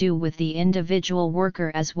having to do with the individual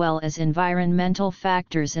worker as well as environmental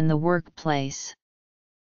factors in the workplace.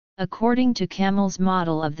 According to CAMEL's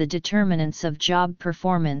model of the determinants of job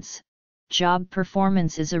performance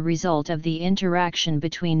is a result of the interaction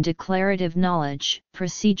between declarative knowledge,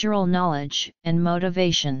 procedural knowledge, and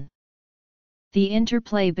motivation. The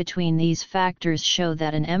interplay between these factors show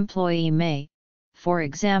that an employee may, for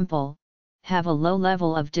example, have a low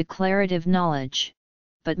level of declarative knowledge,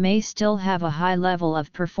 but may still have a high level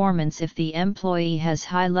of performance if the employee has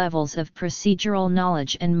high levels of procedural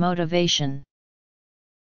knowledge and motivation.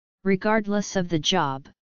 Regardless of the job,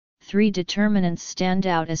 three determinants stand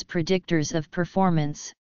out as predictors of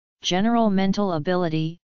performance: general mental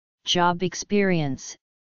ability, job experience,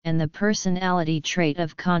 and the personality trait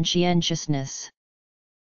of conscientiousness.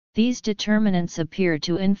 These determinants appear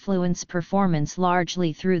to influence performance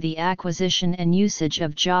largely through the acquisition and usage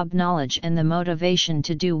of job knowledge and the motivation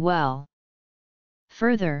to do well.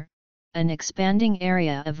 Further, an expanding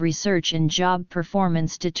area of research in job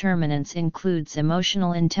performance determinants includes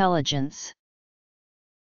emotional intelligence.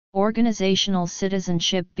 Organizational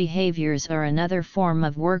citizenship behaviors are another form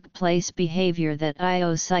of workplace behavior that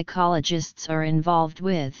IO psychologists are involved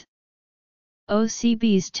with.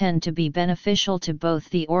 OCBs tend to be beneficial to both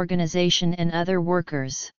the organization and other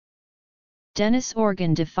workers. Dennis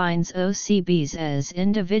Organ defines OCBs as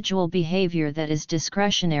individual behavior that is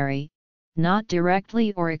discretionary, not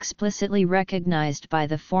directly or explicitly recognized by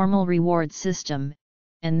the formal reward system,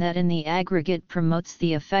 and that in the aggregate promotes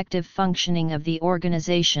the effective functioning of the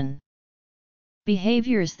organization.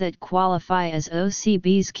 Behaviors that qualify as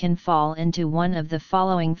OCBs can fall into one of the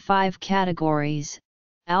following 5 categories: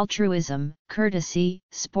 altruism, courtesy,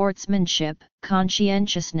 sportsmanship,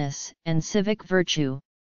 conscientiousness, and civic virtue.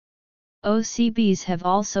 OCBs have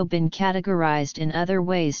also been categorized in other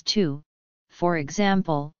ways too, for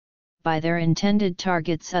example, by their intended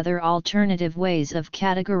targets. Other alternative ways of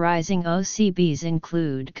categorizing OCBs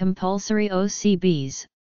include compulsory OCBs,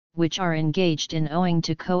 which are engaged in owing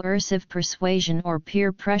to coercive persuasion or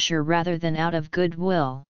peer pressure rather than out of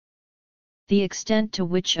goodwill. The extent to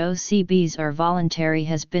which OCBs are voluntary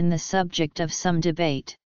has been the subject of some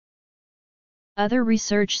debate. Other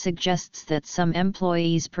research suggests that some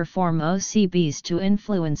employees perform OCBs to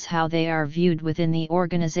influence how they are viewed within the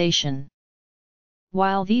organization.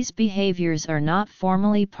 While these behaviors are not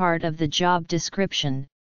formally part of the job description,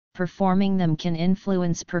 performing them can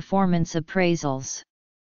influence performance appraisals.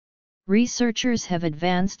 Researchers have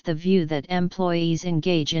advanced the view that employees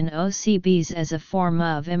engage in OCBs as a form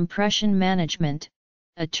of impression management,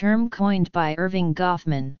 a term coined by Irving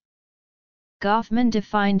Goffman. Goffman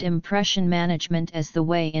defined impression management as the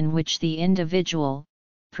way in which the individual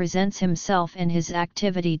presents himself and his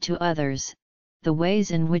activity to others, the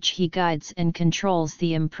ways in which he guides and controls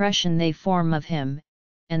the impression they form of him,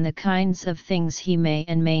 and the kinds of things he may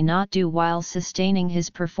and may not do while sustaining his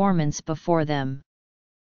performance before them.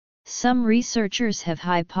 Some researchers have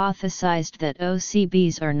hypothesized that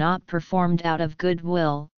OCBs are not performed out of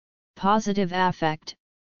goodwill, positive affect,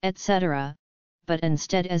 etc., but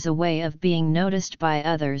instead as a way of being noticed by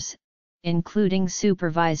others, including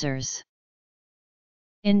supervisors.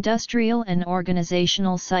 Industrial and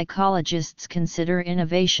organizational psychologists consider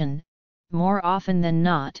innovation, more often than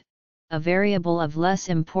not, a variable of less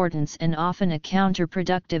importance and often a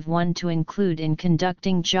counterproductive one to include in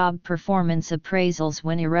conducting job performance appraisals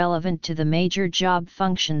when irrelevant to the major job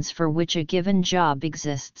functions for which a given job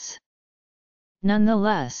exists.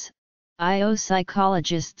 Nonetheless, IO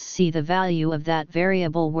psychologists see the value of that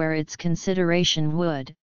variable where its consideration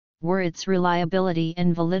would, were its reliability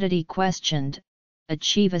and validity questioned,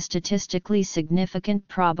 achieve a statistically significant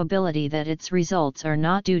probability that its results are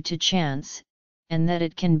not due to chance, and that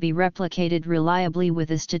it can be replicated reliably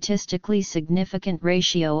with a statistically significant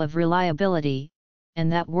ratio of reliability,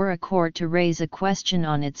 and that were a court to raise a question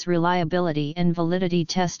on its reliability and validity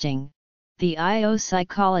testing, the IO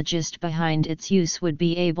psychologist behind its use would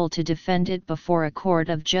be able to defend it before a court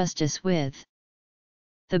of justice with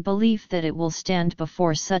the belief that it will stand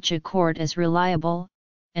before such a court as reliable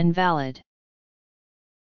and valid.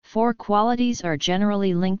 4 qualities are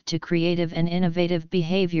generally linked to creative and innovative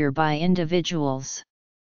behavior by individuals.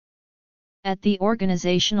 At the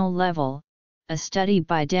organizational level, a study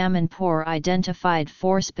by Damanpour identified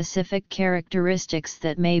 4 specific characteristics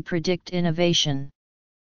that may predict innovation.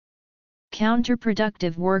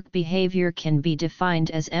 Counterproductive work behavior can be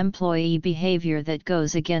defined as employee behavior that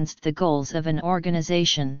goes against the goals of an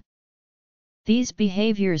organization. These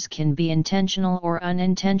behaviors can be intentional or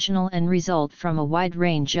unintentional and result from a wide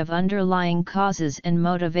range of underlying causes and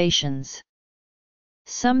motivations.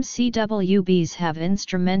 Some CWBs have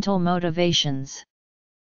instrumental motivations.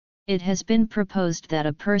 It has been proposed that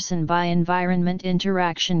a person-by-environment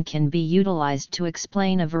interaction can be utilized to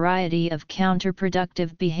explain a variety of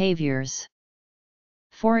counterproductive behaviors.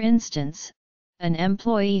 For instance, an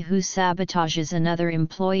employee who sabotages another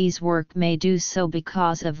employee's work may do so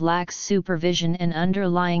because of lax supervision and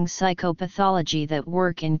underlying psychopathology that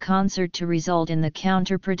work in concert to result in the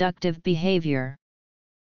counterproductive behavior.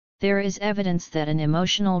 There is evidence that an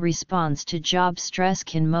emotional response to job stress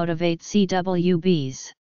can motivate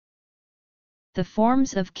CWBs. The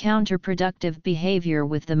forms of counterproductive behavior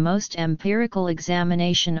with the most empirical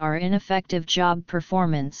examination are ineffective job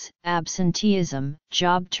performance, absenteeism,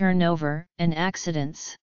 job turnover, and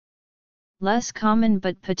accidents. Less common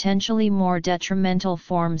but potentially more detrimental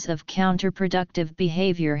forms of counterproductive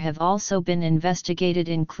behavior have also been investigated,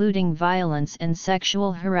 including violence and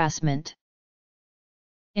sexual harassment.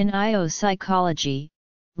 In IO psychology,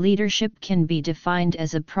 leadership can be defined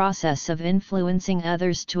as a process of influencing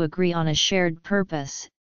others to agree on a shared purpose,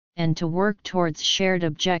 and to work towards shared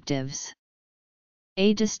objectives.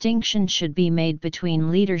 A distinction should be made between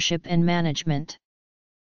leadership and management.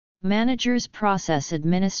 Managers process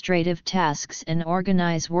administrative tasks and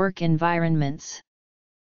organize work environments.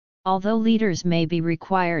 Although leaders may be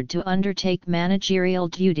required to undertake managerial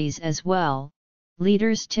duties as well,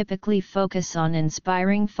 leaders typically focus on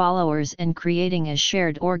inspiring followers and creating a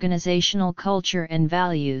shared organizational culture and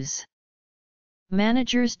values.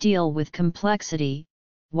 Managers deal with complexity,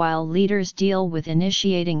 while leaders deal with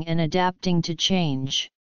initiating and adapting to change.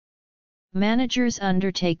 Managers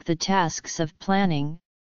undertake the tasks of planning,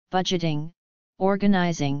 budgeting,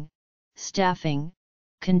 organizing, staffing,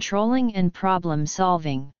 controlling and problem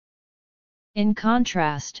solving. In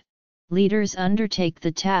contrast, leaders undertake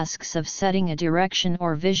the tasks of setting a direction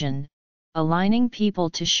or vision, aligning people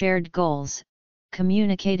to shared goals,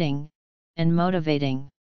 communicating, and motivating.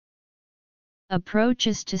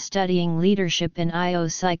 Approaches to studying leadership in IO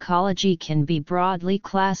psychology can be broadly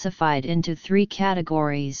classified into 3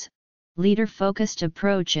 categories: leader-focused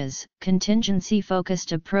approaches,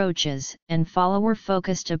 contingency-focused approaches, and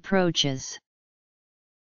follower-focused approaches.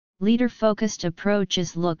 Leader-focused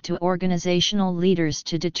approaches look to organizational leaders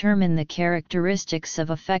to determine the characteristics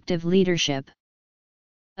of effective leadership.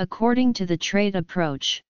 According to the trait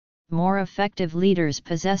approach, more effective leaders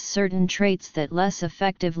possess certain traits that less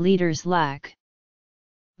effective leaders lack.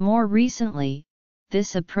 More recently,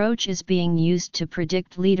 this approach is being used to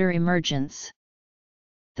predict leader emergence.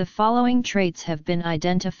 The following traits have been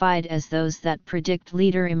identified as those that predict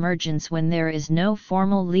leader emergence when there is no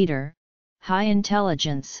formal leader: high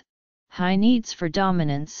intelligence, high needs for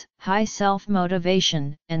dominance, high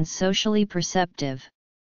self-motivation, and socially perceptive.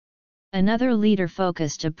 Another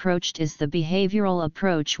leader-focused approach is the behavioral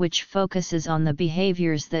approach, which focuses on the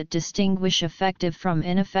behaviors that distinguish effective from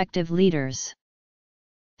ineffective leaders.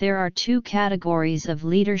 There are two categories of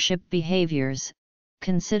leadership behaviors: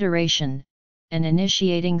 consideration and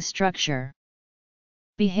initiating structure.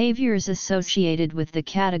 Behaviors associated with the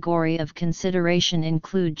category of consideration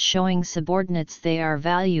include showing subordinates they are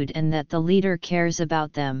valued and that the leader cares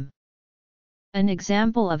about them. An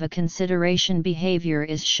example of a consideration behavior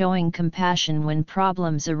is showing compassion when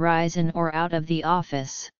problems arise in or out of the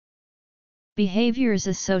office. Behaviors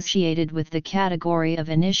associated with the category of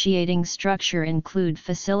initiating structure include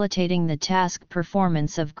facilitating the task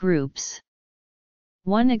performance of groups.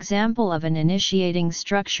 One example of an initiating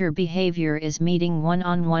structure behavior is meeting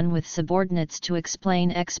one-on-one with subordinates to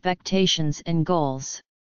explain expectations and goals.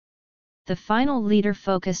 The final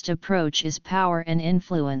leader-focused approach is power and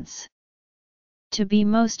influence. To be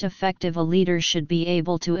most effective, a leader should be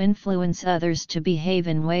able to influence others to behave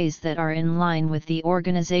in ways that are in line with the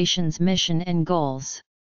organization's mission and goals.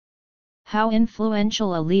 How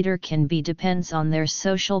influential a leader can be depends on their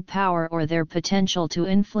social power or their potential to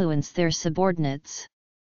influence their subordinates.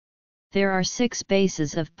 There are 6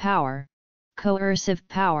 bases of power: coercive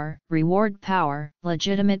power, reward power,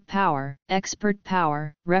 legitimate power, expert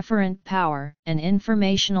power, referent power, and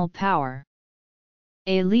informational power.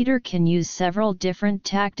 A leader can use several different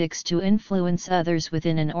tactics to influence others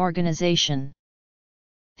within an organization.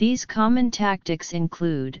 These common tactics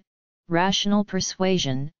include rational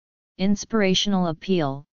persuasion, inspirational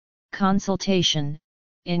appeal, consultation,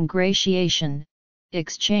 ingratiation,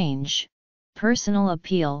 exchange, personal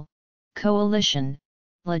appeal, coalition,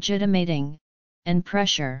 legitimating, and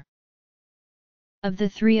pressure. Of the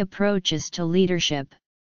 3 approaches to leadership,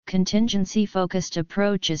 contingency-focused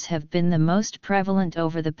approaches have been the most prevalent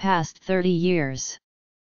over the past 30 years.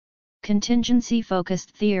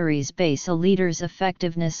 Contingency-focused theories base a leader's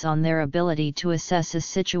effectiveness on their ability to assess a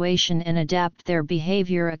situation and adapt their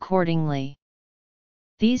behavior accordingly.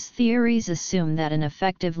 These theories assume that an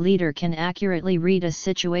effective leader can accurately read a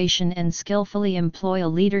situation and skillfully employ a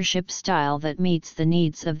leadership style that meets the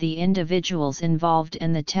needs of the individuals involved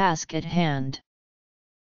and the task at hand.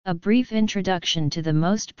 A brief introduction to the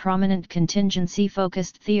most prominent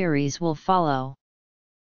contingency-focused theories will follow.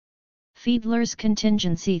 Fiedler's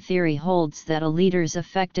contingency theory holds that a leader's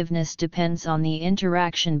effectiveness depends on the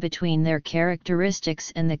interaction between their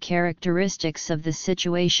characteristics and the characteristics of the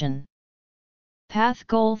situation.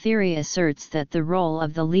 Path-goal theory asserts that the role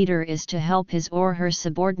of the leader is to help his or her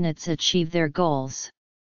subordinates achieve their goals.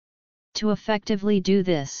 To effectively do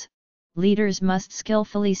this, leaders must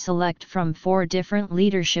skillfully select from 4 different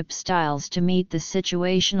leadership styles to meet the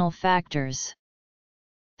situational factors.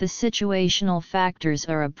 The situational factors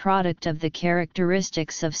are a product of the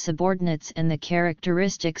characteristics of subordinates and the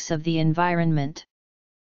characteristics of the environment.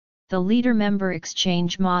 The leader-member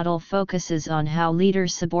exchange model focuses on how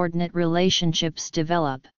leader-subordinate relationships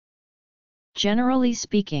develop. Generally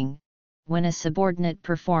speaking, when a subordinate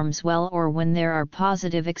performs well or when there are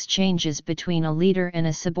positive exchanges between a leader and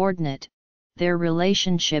a subordinate, their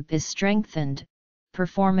relationship is strengthened,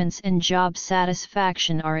 performance and job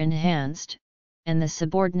satisfaction are enhanced, and the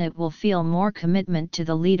subordinate will feel more commitment to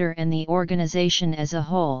the leader and the organization as a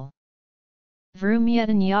whole.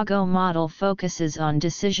 Vroom-Netanyago model focuses on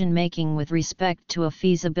decision-making with respect to a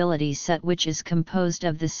feasibility set which is composed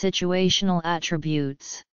of the situational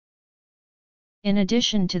attributes. In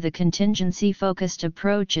addition to the contingency-focused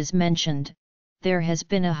approaches mentioned, there has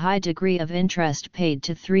been a high degree of interest paid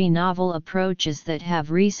to 3 novel approaches that have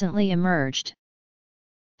recently emerged.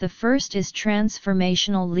 The first is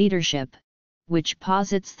transformational leadership, which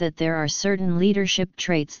posits that there are certain leadership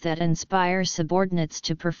traits that inspire subordinates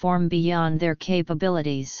to perform beyond their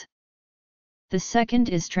capabilities. The second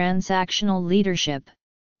is transactional leadership,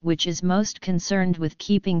 which is most concerned with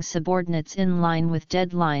keeping subordinates in line with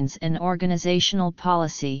deadlines and organizational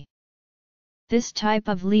policy. This type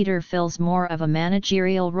of leader fills more of a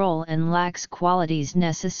managerial role and lacks qualities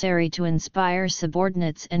necessary to inspire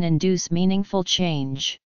subordinates and induce meaningful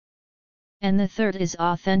change. And the third is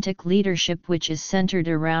authentic leadership, which is centered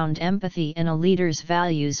around empathy and a leader's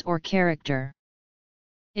values or character.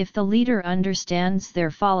 If the leader understands their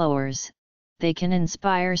followers, they can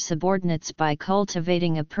inspire subordinates by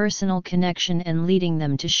cultivating a personal connection and leading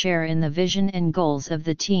them to share in the vision and goals of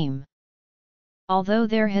the team. Although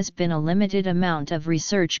there has been a limited amount of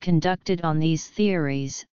research conducted on these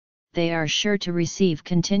theories, they are sure to receive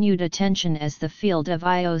continued attention as the field of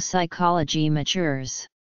IO psychology matures.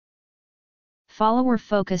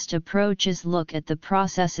 Follower-focused approaches look at the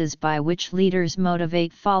processes by which leaders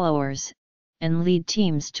motivate followers, and lead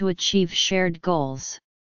teams to achieve shared goals.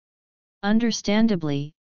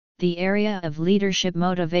 Understandably, the area of leadership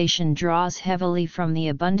motivation draws heavily from the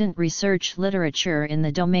abundant research literature in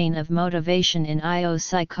the domain of motivation in IO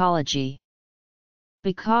psychology.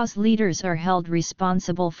 Because leaders are held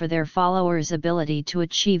responsible for their followers' ability to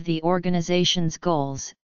achieve the organization's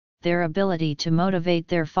goals, their ability to motivate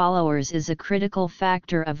their followers is a critical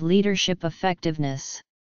factor of leadership effectiveness.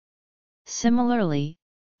 Similarly,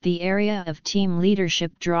 the area of team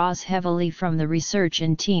leadership draws heavily from the research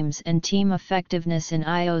in teams and team effectiveness in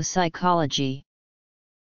IO psychology.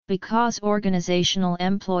 Because organizational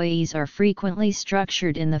employees are frequently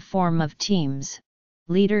structured in the form of teams,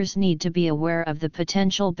 leaders need to be aware of the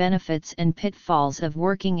potential benefits and pitfalls of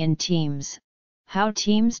working in teams, how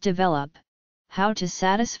teams develop, how to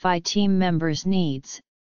satisfy team members' needs,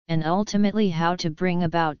 and ultimately how to bring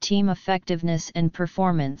about team effectiveness and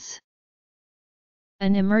performance.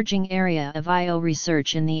 An emerging area of IO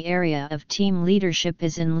research in the area of team leadership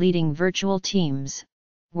is in leading virtual teams,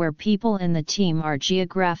 where people in the team are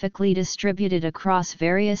geographically distributed across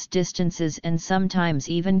various distances and sometimes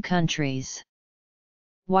even countries.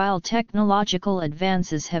 While technological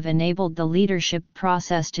advances have enabled the leadership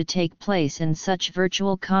process to take place in such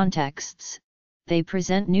virtual contexts, they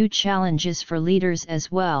present new challenges for leaders as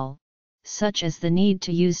well, such as the need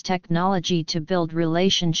to use technology to build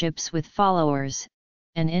relationships with followers,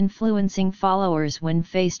 and influencing followers when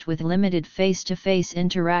faced with limited face-to-face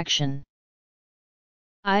interaction.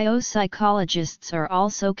 IO psychologists are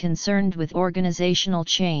also concerned with organizational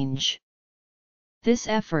change. This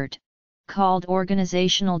effort, called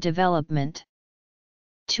organizational development.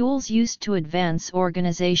 Tools used to advance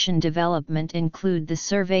organization development include the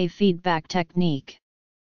survey feedback technique.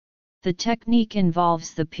 The technique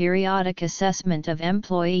involves the periodic assessment of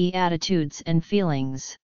employee attitudes and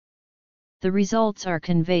feelings. The results are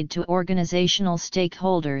conveyed to organizational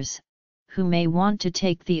stakeholders, who may want to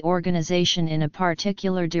take the organization in a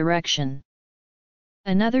particular direction.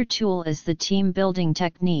 Another tool is the team building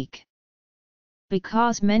technique.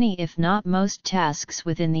 Because many if not most tasks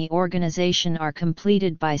within the organization are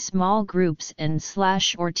completed by small groups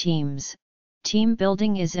and/or teams, team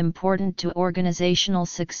building is important to organizational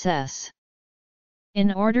success.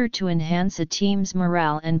 In order to enhance a team's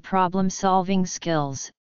morale and problem-solving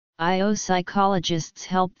skills, IO psychologists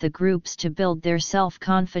help the groups to build their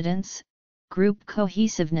self-confidence, group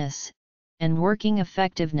cohesiveness, and working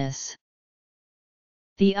effectiveness.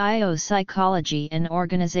 The IO psychology and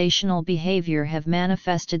organizational behavior have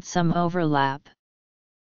manifested some overlap.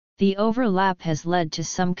 The overlap has led to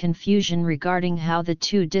some confusion regarding how the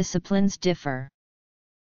two disciplines differ.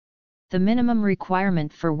 The minimum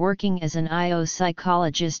requirement for working as an IO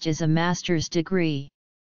psychologist is a master's degree.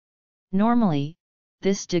 Normally,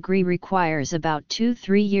 this degree requires about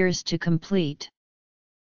 2-3 years to complete.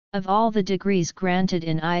 Of all the degrees granted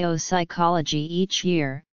in IO psychology each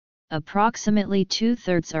year, approximately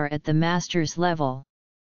 2/3 are at the master's level.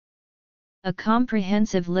 A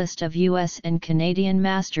comprehensive list of U.S. and Canadian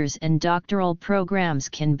master's and doctoral programs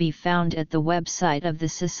can be found at the website of the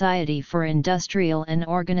Society for Industrial and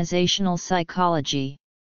Organizational Psychology.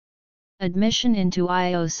 Admission into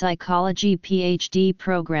IO psychology PhD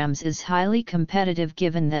programs is highly competitive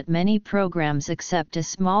given that many programs accept a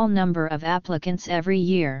small number of applicants every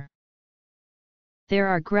year. There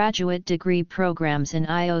are graduate degree programs in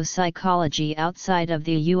IO psychology outside of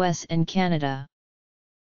the US and Canada.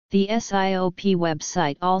 The SIOP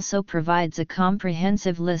website also provides a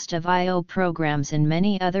comprehensive list of IO programs in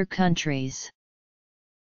many other countries.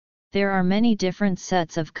 There are many different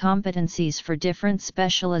sets of competencies for different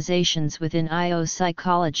specializations within IO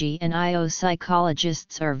psychology, and IO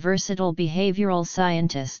psychologists are versatile behavioral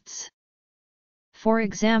scientists. For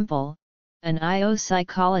example, an IO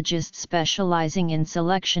psychologist specializing in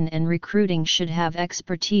selection and recruiting should have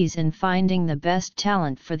expertise in finding the best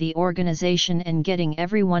talent for the organization and getting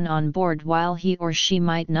everyone on board, while he or she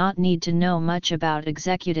might not need to know much about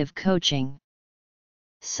executive coaching.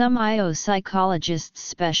 Some IO psychologists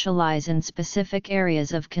specialize in specific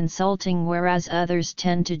areas of consulting, whereas others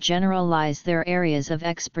tend to generalize their areas of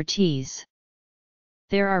expertise.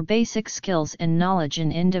 There are basic skills and knowledge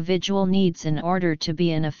and individual needs in order to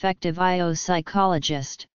be an effective IO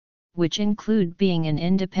psychologist, which include being an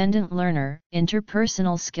independent learner,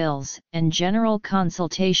 interpersonal skills, and general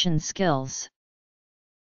consultation skills.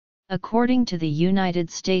 According to the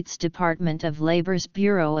United States Department of Labor's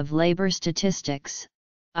Bureau of Labor Statistics,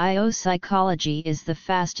 IO psychology is the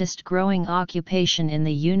fastest growing occupation in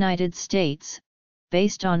the United States,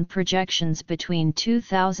 based on projections between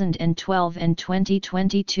 2012 and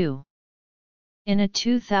 2022. In a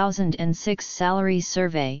 2006 salary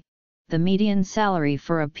survey, the median salary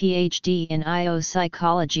for a PhD in IO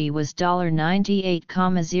psychology was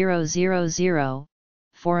 $98,000.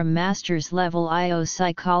 For a master's level IO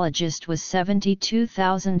psychologist was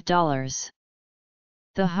 $72,000.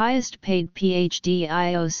 The highest paid PhD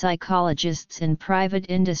IO psychologists in private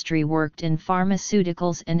industry worked in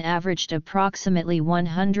pharmaceuticals and averaged approximately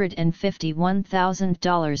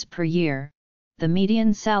 $151,000 per year. The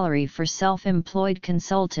median salary for self-employed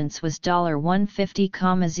consultants was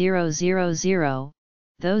 $150,000.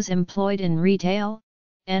 Those employed in retail,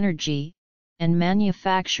 energy, and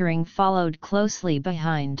manufacturing followed closely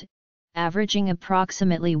behind, averaging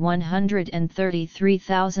approximately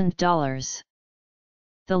 $133,000.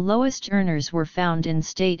 The lowest earners were found in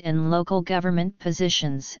state and local government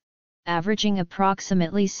positions, averaging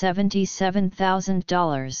approximately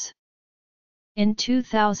 $77,000. In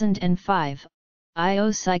 2005,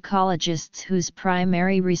 IO psychologists whose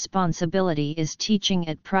primary responsibility is teaching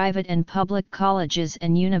at private and public colleges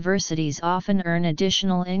and universities often earn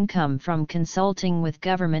additional income from consulting with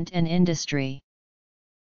government and industry.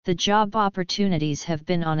 The job opportunities have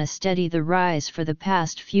been on a steady rise for the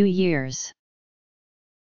past few years.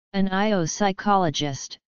 An IO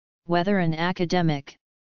psychologist, whether an academic,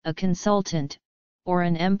 a consultant, or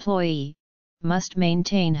an employee, must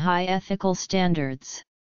maintain high ethical standards.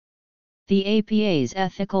 The APA's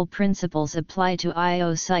ethical principles apply to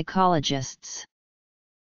IO psychologists.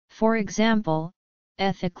 For example,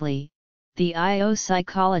 ethically, the IO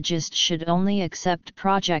psychologist should only accept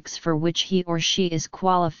projects for which he or she is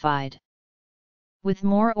qualified. With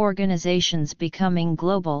more organizations becoming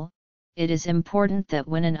global, it is important that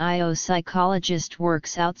when an IO psychologist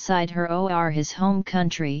works outside her or his home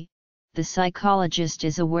country, the psychologist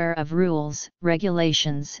is aware of rules,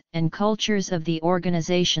 regulations, and cultures of the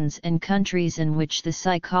organizations and countries in which the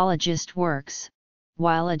psychologist works,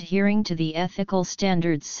 while adhering to the ethical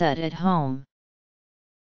standards set at home.